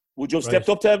 Would you have stepped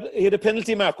up to hit a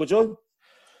penalty mark, would you?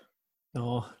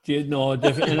 No,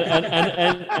 definitely.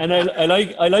 and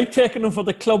I like taking them for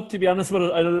the club, to be honest with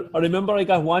it. I remember I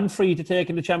got 1 free to take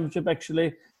in the championship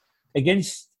actually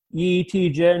against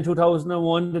TJ in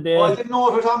 2001. The day. I didn't know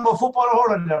if we were talking about football or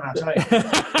hurling there, man.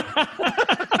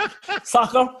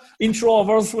 Soccer,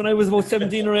 introvers when I was about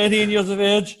 17 or 18 years of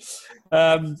age.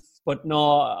 But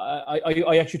no,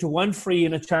 I actually took 1 free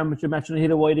in a championship match and I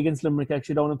hit a wide against Limerick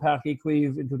actually down in Park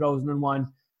Equive in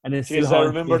 2001. And it's I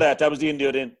remember that. That was the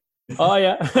India then. Oh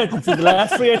yeah, it's the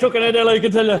last free I took in Adele, I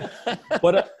can tell you.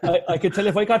 But I can tell you,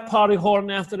 if I got Parry Horn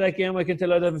after that game, I can tell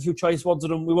you I'd have a few choice words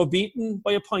with them. We were beaten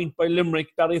by a point by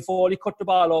Limerick. Barry Foley cut the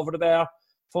ball over the bar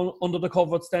from under the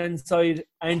covered stand side,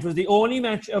 and it was the only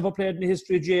match ever played in the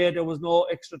history of GA. There was no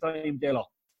extra time, Delo.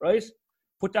 Right?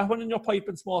 Put that one in your pipe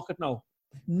and smoke it now.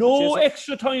 No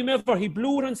extra time ever. He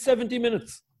blew it in 70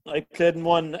 minutes. I played in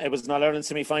one. It was an All-Ireland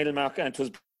semi-final, Mark, and it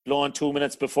was blown 2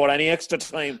 minutes before any extra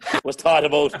time was thought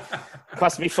about.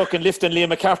 Cost me fucking lifting Liam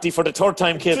McCarthy for the 3rd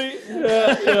time, kid.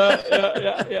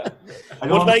 Yeah. I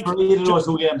don't remember those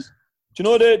 2 games. Do you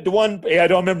know the one? I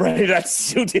don't remember any of that.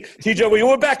 TJ, were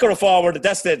you a back or a forward at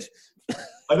that stage?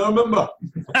 I don't remember.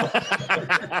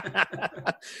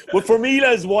 But for me,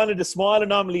 as one of the small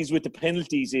anomalies with the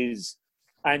penalties is,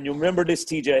 and you remember this,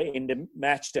 TJ, in the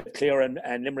match that Clare and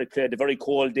Limerick played, the very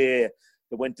cold day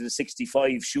that went to the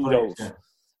 65 shootout. Right.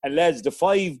 And lads, the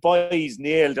 5 boys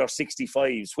nailed their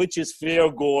 65s, which is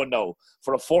fair going now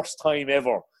for a first time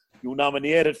ever. You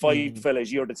nominated 5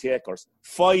 fellas, you're the takers.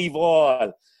 5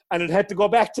 all. And it had to go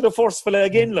back to the first fella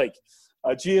again,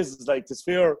 Jesus, it's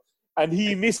fair. And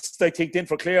he missed, I think, then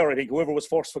for Clare. I think whoever was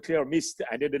first for Clare missed,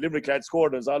 and then the Limerick lad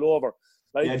scored, and it was all over.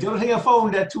 The other thing I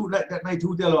found that night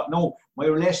too, Delo, no, my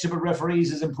relationship with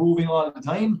referees is improving all the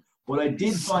time. But I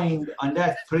did find on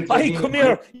that particular game... come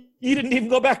here. You didn't even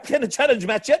go back playing a challenge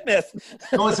match yet, mate.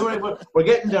 No, so we're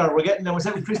getting there. We're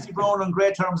having Christy Brown on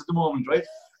great terms at the moment, right?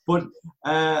 But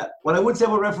what I would say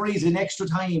with referees in extra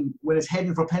time when it's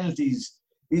heading for penalties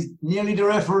is nearly the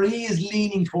referee is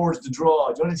leaning towards the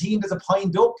draw. Do you know, the team that's a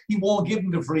point up, he won't give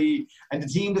them the free. And the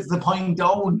team that's a point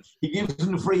down, he gives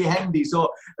them the free handy. So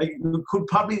you could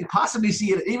possibly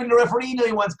see it. Even the referee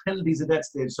nearly wants penalties at that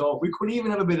stage. So we could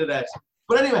even have a bit of that.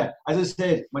 But anyway, as I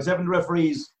said, myself and the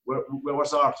referees were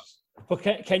sorted. But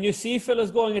can you see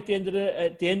fellas going at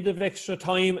the end of extra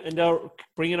time and they're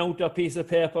bringing out their piece of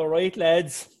paper, right,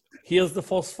 lads? Here's the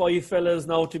first 5 fellas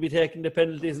now to be taking the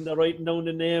penalties, and they're writing down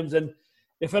the names. And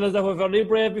the fellas that were very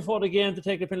brave before the game to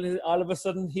take the penalty, all of a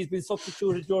sudden he's been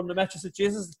substituted during the match. I said,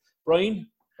 Jesus, Brian,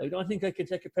 I don't think I can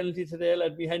take a penalty today,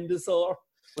 lad. My hand is sore.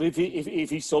 But if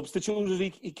he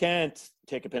substituted, he can't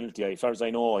take a penalty. As far as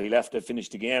I know, he'll have to finish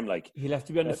the game. He'll have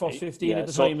to be on the first 15 at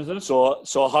the time, isn't it? So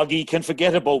Hoggy can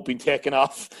forget about being taken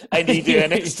off and he do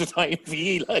an extra time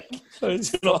fee. Take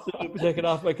it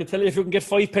off. I can tell you, if you can get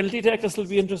 5 penalty takers, it'll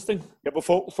be interesting. Yeah,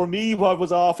 but for me, what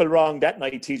was awful wrong that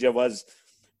night, TJ, was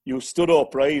you stood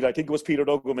up, right? I think it was Peter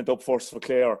Duggan went up first for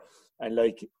Clare. And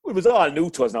it was all new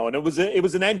to us now, and it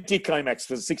was an anti-climax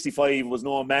because 65 was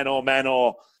no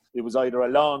mano. It was either a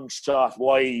long shot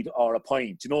wide or a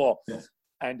point, Yeah.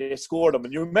 And they scored them.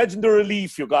 And you imagine the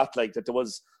relief you got, that there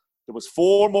was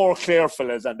 4 more Clare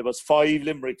fellas and there was 5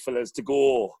 Limerick fellas to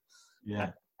go.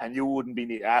 Yeah. And you wouldn't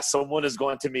be someone is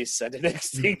going to miss. And the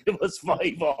next thing there was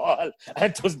 5 all,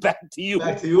 and it was back to you.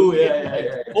 Back to you,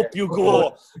 yeah. Up you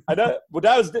go. And but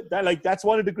that's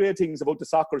one of the great things about the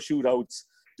soccer shootouts.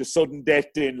 the sudden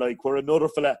death in, like where another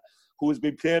fella who has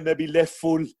been playing maybe left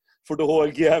full for the whole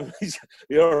game,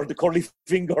 or the curly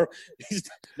finger, he's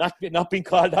not been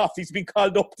called off. He's been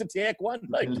called up to take one,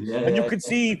 like, and you can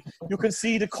see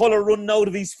the colour running out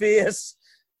of his face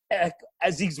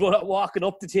as he's walking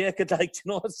up to take it, like,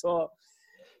 you know. So,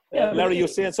 Larry, you're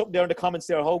saying something there in the comments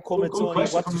there. How come it's only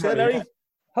what you say, Larry?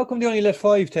 How come they only let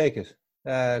 5 take it?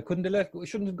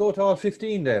 Shouldn't it go to all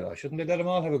 15 there? Or shouldn't they let them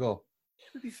all have a go?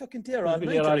 It'll be fucking there all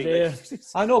night.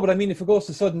 I know, but I mean, if it goes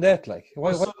to sudden death, like,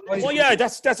 why yeah,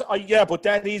 that's but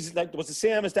that is like, it was the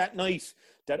same as that night,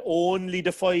 that only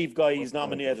the 5 guys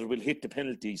nominated will hit the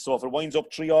penalty. So if it winds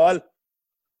up 3-3,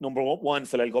 number 1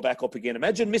 fella will go back up again.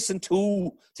 Imagine missing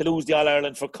 2 to lose the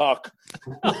All-Ireland for Cork.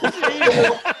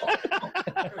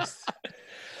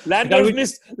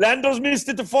 Landers missed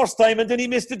it the first time, and then he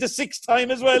missed it the 6th time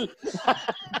as well.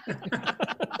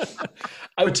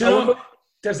 But you know,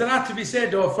 there's a lot to be said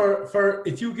though for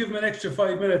if you give him an extra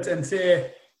 5 minutes and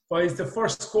say, boys, the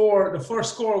first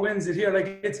score wins it here.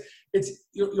 Like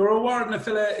you're rewarding a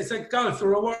fella. It's like golf. You're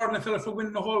rewarding a fella for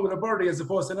winning a hole with a birdie as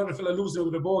opposed to another fella losing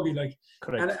with a bogey. Like,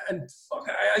 correct. And fuck,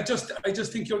 I just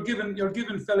think you're giving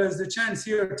fellas the chance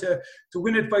here to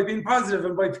win it by being positive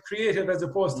and by creative as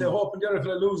opposed to hoping the other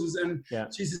fella loses. And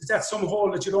Jesus, that's some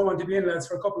hole that you don't want to be in, lads,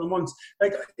 for a couple of months.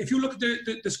 Like, if you look at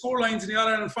the score lines in the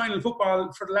All-Ireland final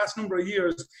football for the last number of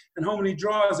years and how many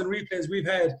draws and replays we've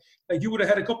had, like, you would have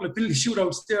had a couple of penalty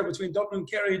shootouts there between Dublin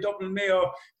Kerry, Dublin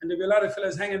Mayo, and there'd be a lot of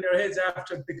fellas hanging their heads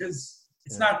after it because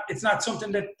it's not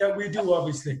something that we do,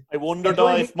 obviously. I wonder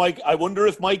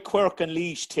if Mike Quirk and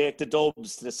Laois take the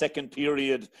Dubs to the second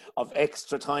period of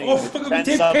extra time. Oh, fuck, we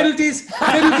take penalties,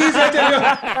 I tell you.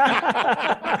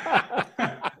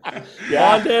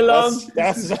 All day long.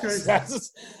 I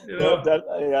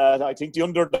think the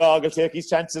underdog will take his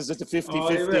chances at the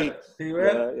 50-50. He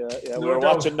will. Yeah. We were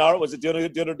watching Norwich. Was it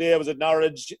the other day? Was it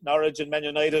Norwich and Man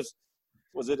United?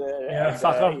 Was it?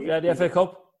 The FA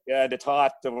Cup. Yeah, they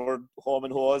thought they were home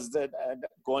and hosed and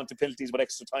going to penalties with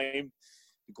extra time.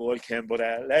 The goal came, but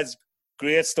lads,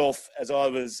 great stuff as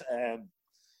always.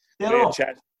 Great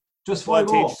chat. Just for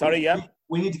sorry,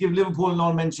 we need to give Liverpool an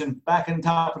all mention. Back on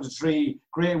top of the tree.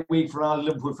 Great week for all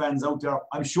Liverpool fans out there.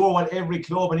 I'm sure what every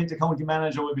club and inter-county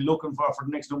manager will be looking for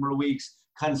the next number of weeks: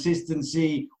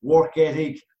 consistency, work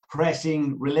ethic,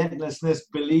 pressing, relentlessness,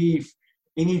 belief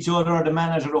in each other, the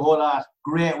manager, the whole lot.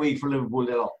 Great week for Liverpool,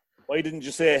 Dilo. Why didn't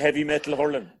you say heavy metal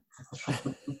hurling?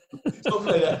 Something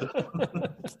like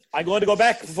that. I'm going to go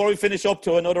back before we finish up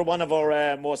to another one of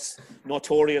our most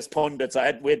notorious pundits.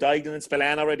 We had Dignan and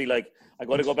Spillane already. Like, I'm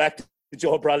going to go back to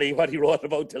Joe Brolly, what he wrote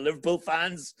about the Liverpool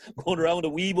fans going around a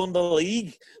wee won the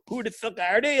league. Who the fuck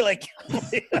are they? Like,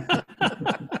 are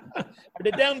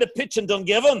they down the pitch in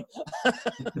Dungiven?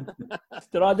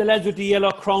 They're all the lads with the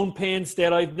yellow crown paints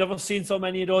there. I've never seen so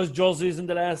many of those jerseys in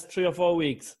the last 3 or 4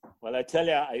 weeks. Well, I tell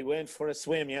you, I went for a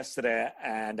swim yesterday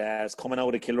and I was coming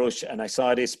out of Kilrush and I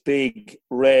saw this big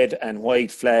red and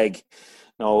white flag.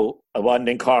 Now, I wasn't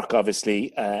in Cork,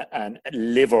 obviously, and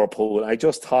Liverpool. I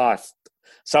just thought,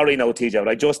 sorry now, TJ, but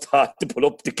I just thought to pull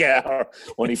up the car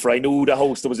only for I knew the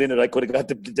house that was in it. I could have got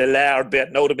the lard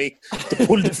bit out of me to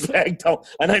pull the flag down.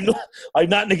 And I'm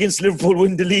not against Liverpool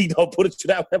winning the league. I'll put it to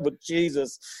that way. But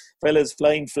Jesus, fellas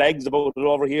flying flags about it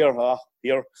over here.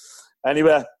 Here.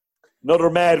 Anyway,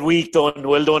 another mad week done.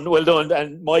 Well done.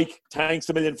 And Mike, thanks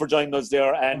a million for joining us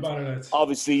there. And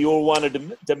obviously, you're one of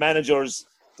the managers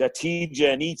that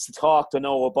TJ needs to talk to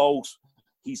now about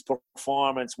his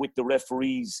performance with the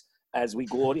referees as we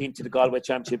go into the Galway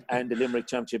Championship and the Limerick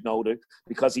Championship now,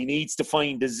 because he needs to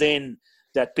find the zen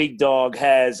that Big Dog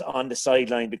has on the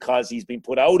sideline, because he's been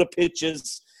put out of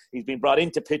pitches, he's been brought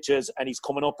into pitches, and he's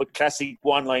coming up with classic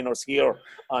one-liners here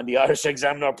on the Irish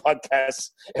Examiner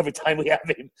podcast every time we have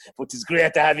him, which is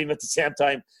great to have him at the same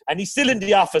time. And he's still in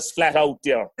the office flat out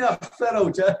there. Yeah, flat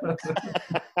out, yeah.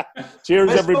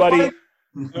 Cheers, everybody.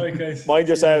 All right, guys. Mind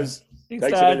yourselves.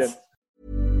 Thanks a million.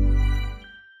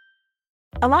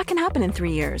 A lot can happen in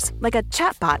 3 years, like a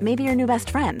chatbot may be your new best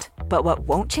friend. But what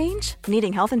won't change?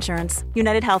 Needing health insurance.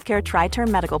 United Healthcare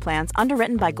Tri-Term Medical Plans,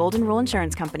 underwritten by Golden Rule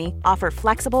Insurance Company, offer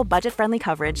flexible, budget-friendly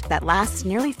coverage that lasts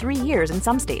nearly 3 years in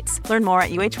some states. Learn more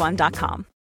at uh1.com.